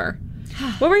 for sure.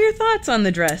 What were your thoughts on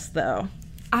the dress, though?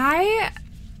 I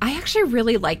actually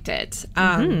really liked it.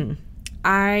 I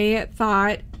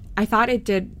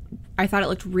thought it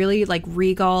looked really like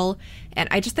regal, and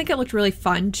I just think it looked really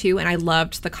fun too, and I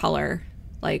loved the color.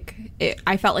 Like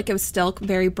I felt like it was still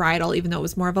very bridal, even though it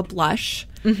was more of a blush.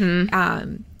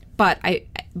 But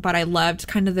I loved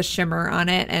kind of the shimmer on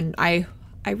it, and I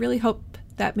really hope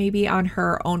that maybe on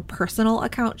her own personal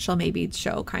account she'll maybe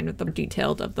show kind of the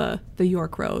detailed of the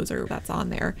York rose or that's on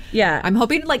there. Yeah, I'm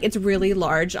hoping like it's really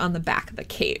large on the back of the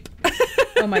cape.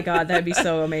 Oh my God, that'd be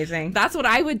so amazing. That's what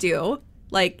I would do.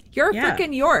 Like, you're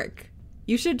freaking York.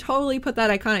 You should totally put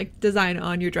that iconic design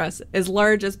on your dress as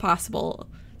large as possible.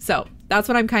 So that's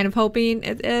what I'm kind of hoping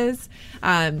it is.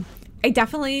 I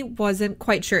definitely wasn't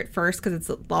quite sure at first because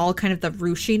it's all kind of the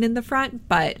ruching in the front,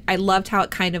 but I loved how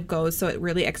it kind of goes, so it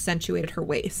really accentuated her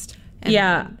waist.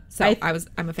 And so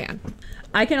I'm a fan.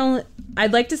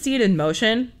 I'd like to see it in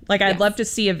motion. Like, I'd love to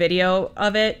see a video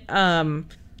of it,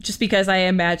 just because I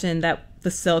imagine that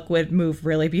the silk would move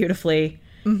really beautifully.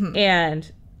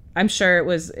 And I'm sure it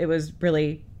was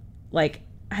really like,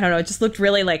 I don't know, it just looked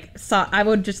really like soft. I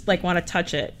would just like want to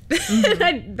touch it.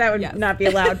 That would not be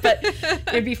allowed, but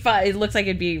it'd be fun. It looks like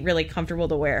it'd be really comfortable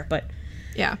to wear, but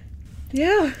yeah.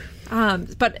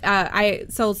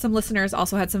 So some listeners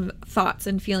also had some thoughts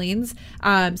and feelings.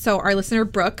 So our listener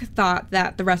Brooke thought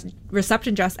that the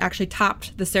reception dress actually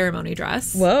topped the ceremony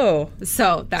dress. Whoa.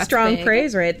 So that's strong big.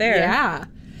 praise right there. Yeah.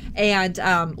 And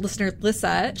listener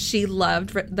Lissa, she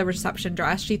loved the reception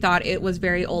dress. She thought it was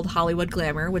very old Hollywood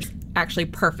glamour, which is actually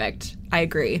perfect. I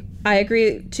agree. I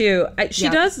agree too. She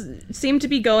does seem to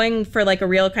be going for like a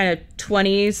real kind of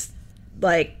 20s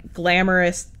like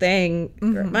glamorous thing.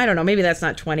 Mm-hmm. I don't know, maybe that's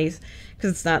not 20s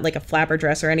because it's not like a flapper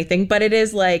dress or anything, but it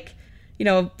is like, you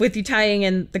know, with you tying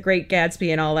in The Great Gatsby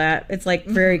and all that, it's like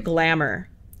very glamour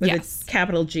with its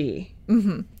capital G.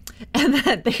 Mm-hmm. And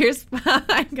then here's,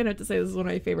 I'm going to have to say this is one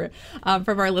of my favorite,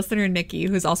 from our listener, Nikki,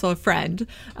 who's also a friend.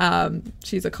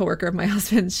 She's a coworker of my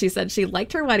husband's. She said she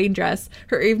liked her wedding dress.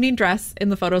 Her evening dress in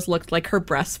the photos looked like her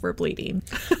breasts were bleeding.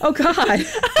 Oh, God.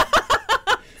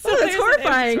 So that's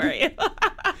horrifying. Oh,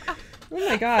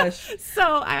 my gosh.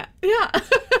 So, I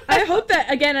hope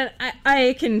that, again,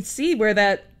 I can see where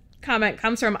that comment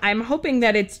comes from. I'm hoping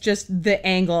that it's just the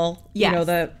angle, you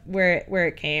know, where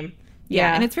it came.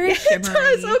 Yeah, and it's very shimmery. It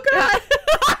does. Oh, God.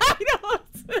 I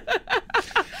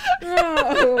know.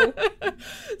 Oh.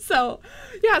 So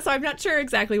I'm not sure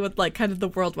exactly what, like, kind of the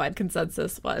worldwide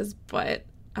consensus was, but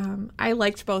I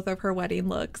liked both of her wedding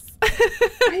looks.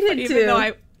 I did, even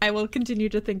though I will continue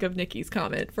to think of Nikki's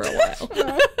comment for a while.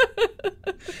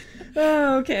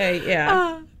 Oh, okay,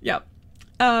 yeah. Yep.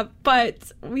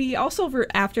 But we also,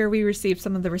 after we received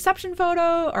some of the reception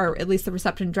photo, or at least the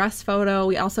reception dress photo,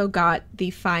 we also got the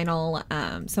final,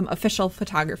 some official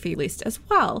photography released as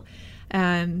well.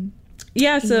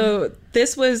 So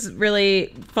this was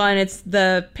really fun. It's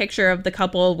the picture of the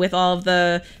couple with all of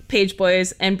the page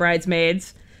boys and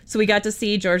bridesmaids. So we got to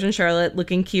see George and Charlotte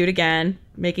looking cute again,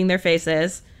 making their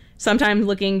faces, sometimes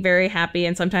looking very happy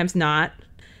and sometimes not.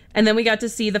 And then we got to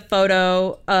see the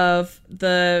photo of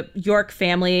the York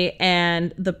family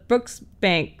and the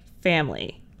Brooksbank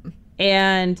family.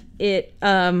 And it,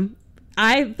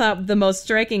 I thought the most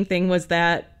striking thing was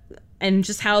that, and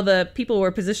just how the people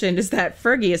were positioned, is that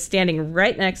Fergie is standing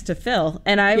right next to Phil.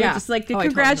 And I would just like to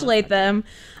congratulate them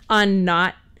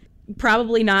on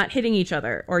probably not hitting each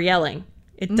other or yelling.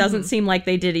 It doesn't seem like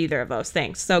they did either of those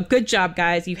things. So good job,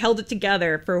 guys. You held it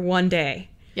together for one day.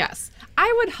 Yes.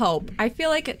 I would hope. I feel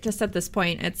like just at this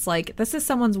point, it's like, this is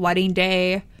someone's wedding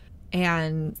day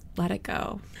and let it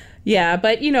go. Yeah,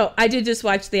 but, you know, I did just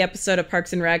watch the episode of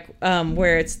Parks and Rec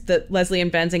where it's the Leslie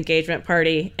and Ben's engagement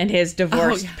party and his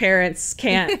divorced parents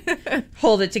can't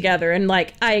hold it together. And,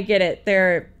 like, I get it.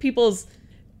 They're people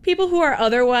who are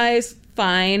otherwise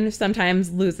fine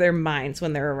sometimes lose their minds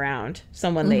when they're around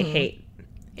someone they hate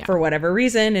for whatever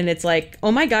reason. And it's like,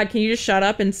 oh, my God, can you just shut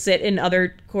up and sit in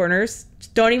other corners?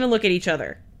 Don't even look at each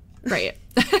other. Right.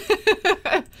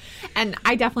 And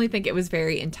I definitely think it was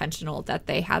very intentional that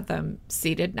they had them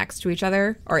seated next to each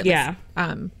other. Or at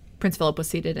least Prince Philip was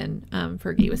seated and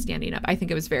Fergie was standing up. I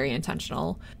think it was very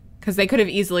intentional because they could have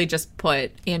easily just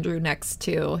put Andrew next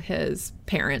to his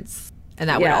parents and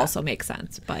that would also make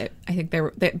sense. But I think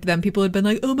then people had been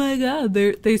like, oh my God,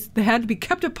 they had to be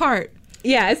kept apart.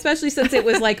 Yeah, especially since it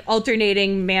was like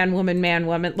alternating man, woman.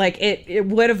 Like it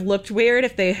would have looked weird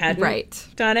if they hadn't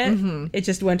done it. Mm-hmm. It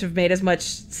just wouldn't have made as much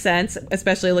sense,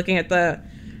 especially looking at the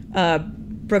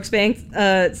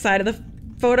Brooksbank side of the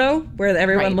photo where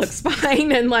everyone looks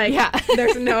fine and like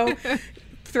there's no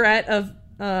threat of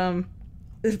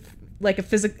like a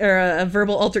physical or a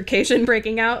verbal altercation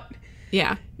breaking out.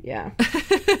 Yeah.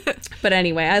 But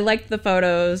anyway, I liked the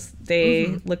photos.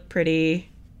 They look pretty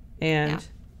and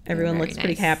everyone looks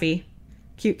pretty happy.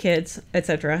 Cute kids,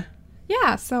 etc.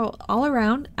 Yeah, so all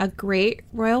around, a great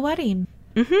royal wedding.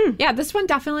 Mm-hmm. Yeah, this one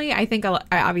definitely, I think,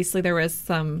 obviously there was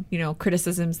some,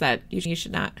 criticisms that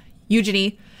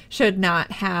Eugenie should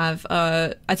not have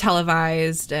a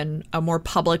televised and a more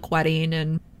public wedding.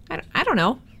 And I don't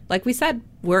know. Like we said,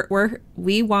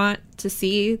 we want to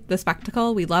see the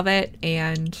spectacle. We love it.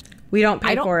 And we don't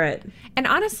pay for it. And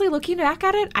honestly, looking back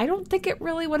at it, I don't think it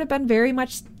really would have been very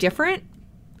much different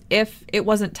if it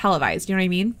wasn't televised. You know what I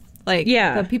mean? Like,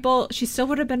 the people, she still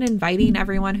would have been inviting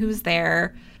everyone who's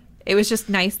there. It was just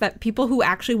nice that people who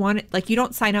actually want it, like, you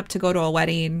don't sign up to go to a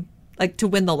wedding, like, to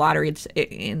win the lottery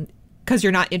because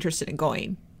you're not interested in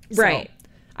going. Right. So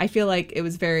I feel like it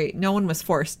was no one was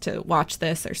forced to watch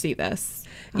this or see this.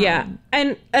 Yeah.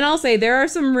 And I'll say there are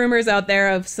some rumors out there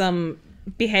of some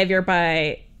behavior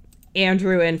by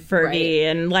Andrew and Fergie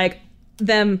and, like,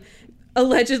 them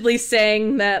allegedly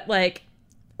saying that, like,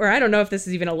 or I don't know if this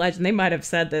is even alleged, and they might have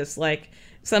said this, like,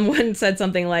 someone said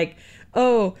something like,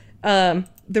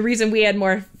 the reason we had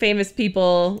more famous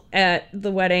people at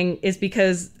the wedding is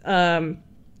because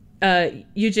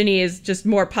Eugenie is just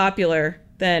more popular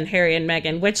than Harry and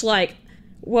Meghan, which, like,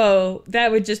 whoa,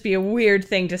 that would just be a weird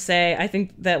thing to say. I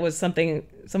think that was something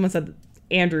someone said,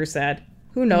 Andrew said.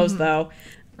 Who knows, though?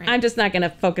 Right. I'm just not going to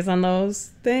focus on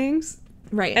those things.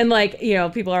 Right. And, like, you know,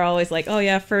 people are always like, oh,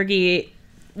 yeah, Fergie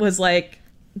was, like,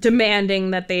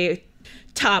 demanding that they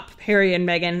top Harry and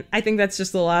Meghan. I think that's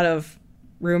just a lot of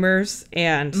rumors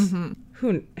and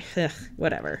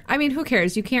whatever. I mean, who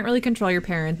cares? You can't really control your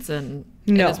parents, and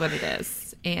it is what it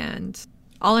is. And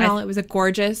all in all, it was a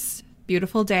gorgeous,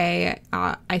 beautiful day.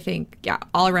 I think, yeah,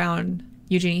 all around,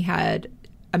 Eugenie had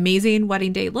amazing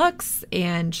wedding day looks,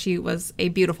 and she was a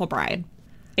beautiful bride.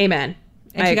 Amen.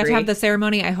 And she got to have the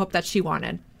ceremony I hope that she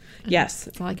wanted. Yes.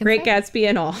 That's all I can say. Great Gatsby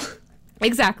and all.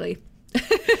 Exactly.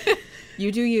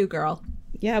 You do you, girl.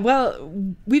 Yeah, well,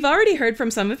 we've already heard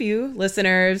from some of you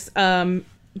listeners by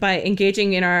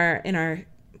engaging in our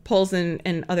polls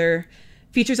and other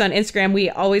features on Instagram. We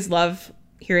always love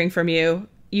hearing from you.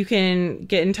 You can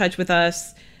get in touch with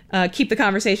us, keep the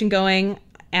conversation going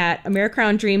at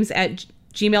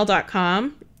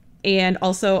americrowndreams@gmail.com, and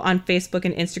also on Facebook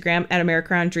and Instagram at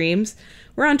americrowndreams.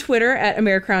 We're on Twitter at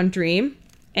americrowndream,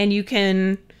 and you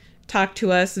can talk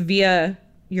to us via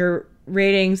your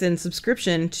ratings and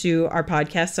subscription to our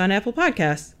podcast on Apple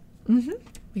Podcasts. Mm-hmm.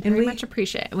 We very much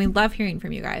appreciate it. And we love hearing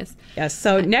from you guys. Yes.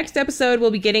 So next episode,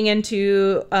 we'll be getting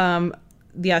into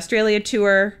the Australia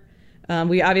tour.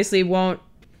 We obviously won't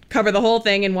cover the whole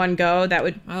thing in one go. That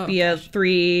would be a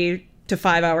 3 to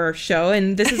 5 hour show.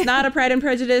 And this is not a Pride and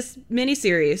Prejudice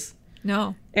miniseries.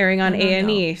 No. Airing on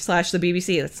A&E / the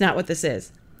BBC. That's not what this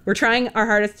is. We're trying our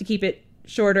hardest to keep it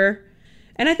shorter.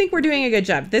 And I think we're doing a good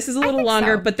job. This is a little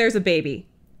longer, but there's a baby.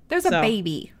 There's a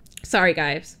baby. Sorry,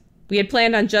 guys. We had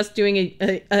planned on just doing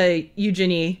a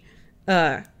Eugenie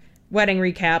wedding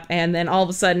recap, and then all of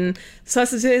a sudden,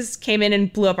 Sausages came in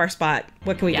and blew up our spot.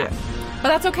 What can we do? But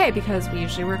that's okay, because we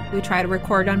usually we try to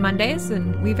record on Mondays,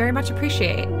 and we very much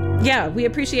appreciate. Yeah, we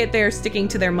appreciate their sticking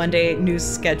to their Monday news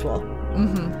schedule.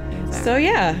 Mm-hmm. Exactly. So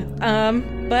yeah,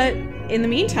 but in the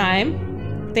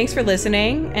meantime, thanks for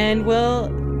listening, and we'll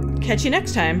catch you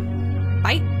next time.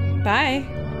 Bye.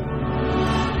 Bye.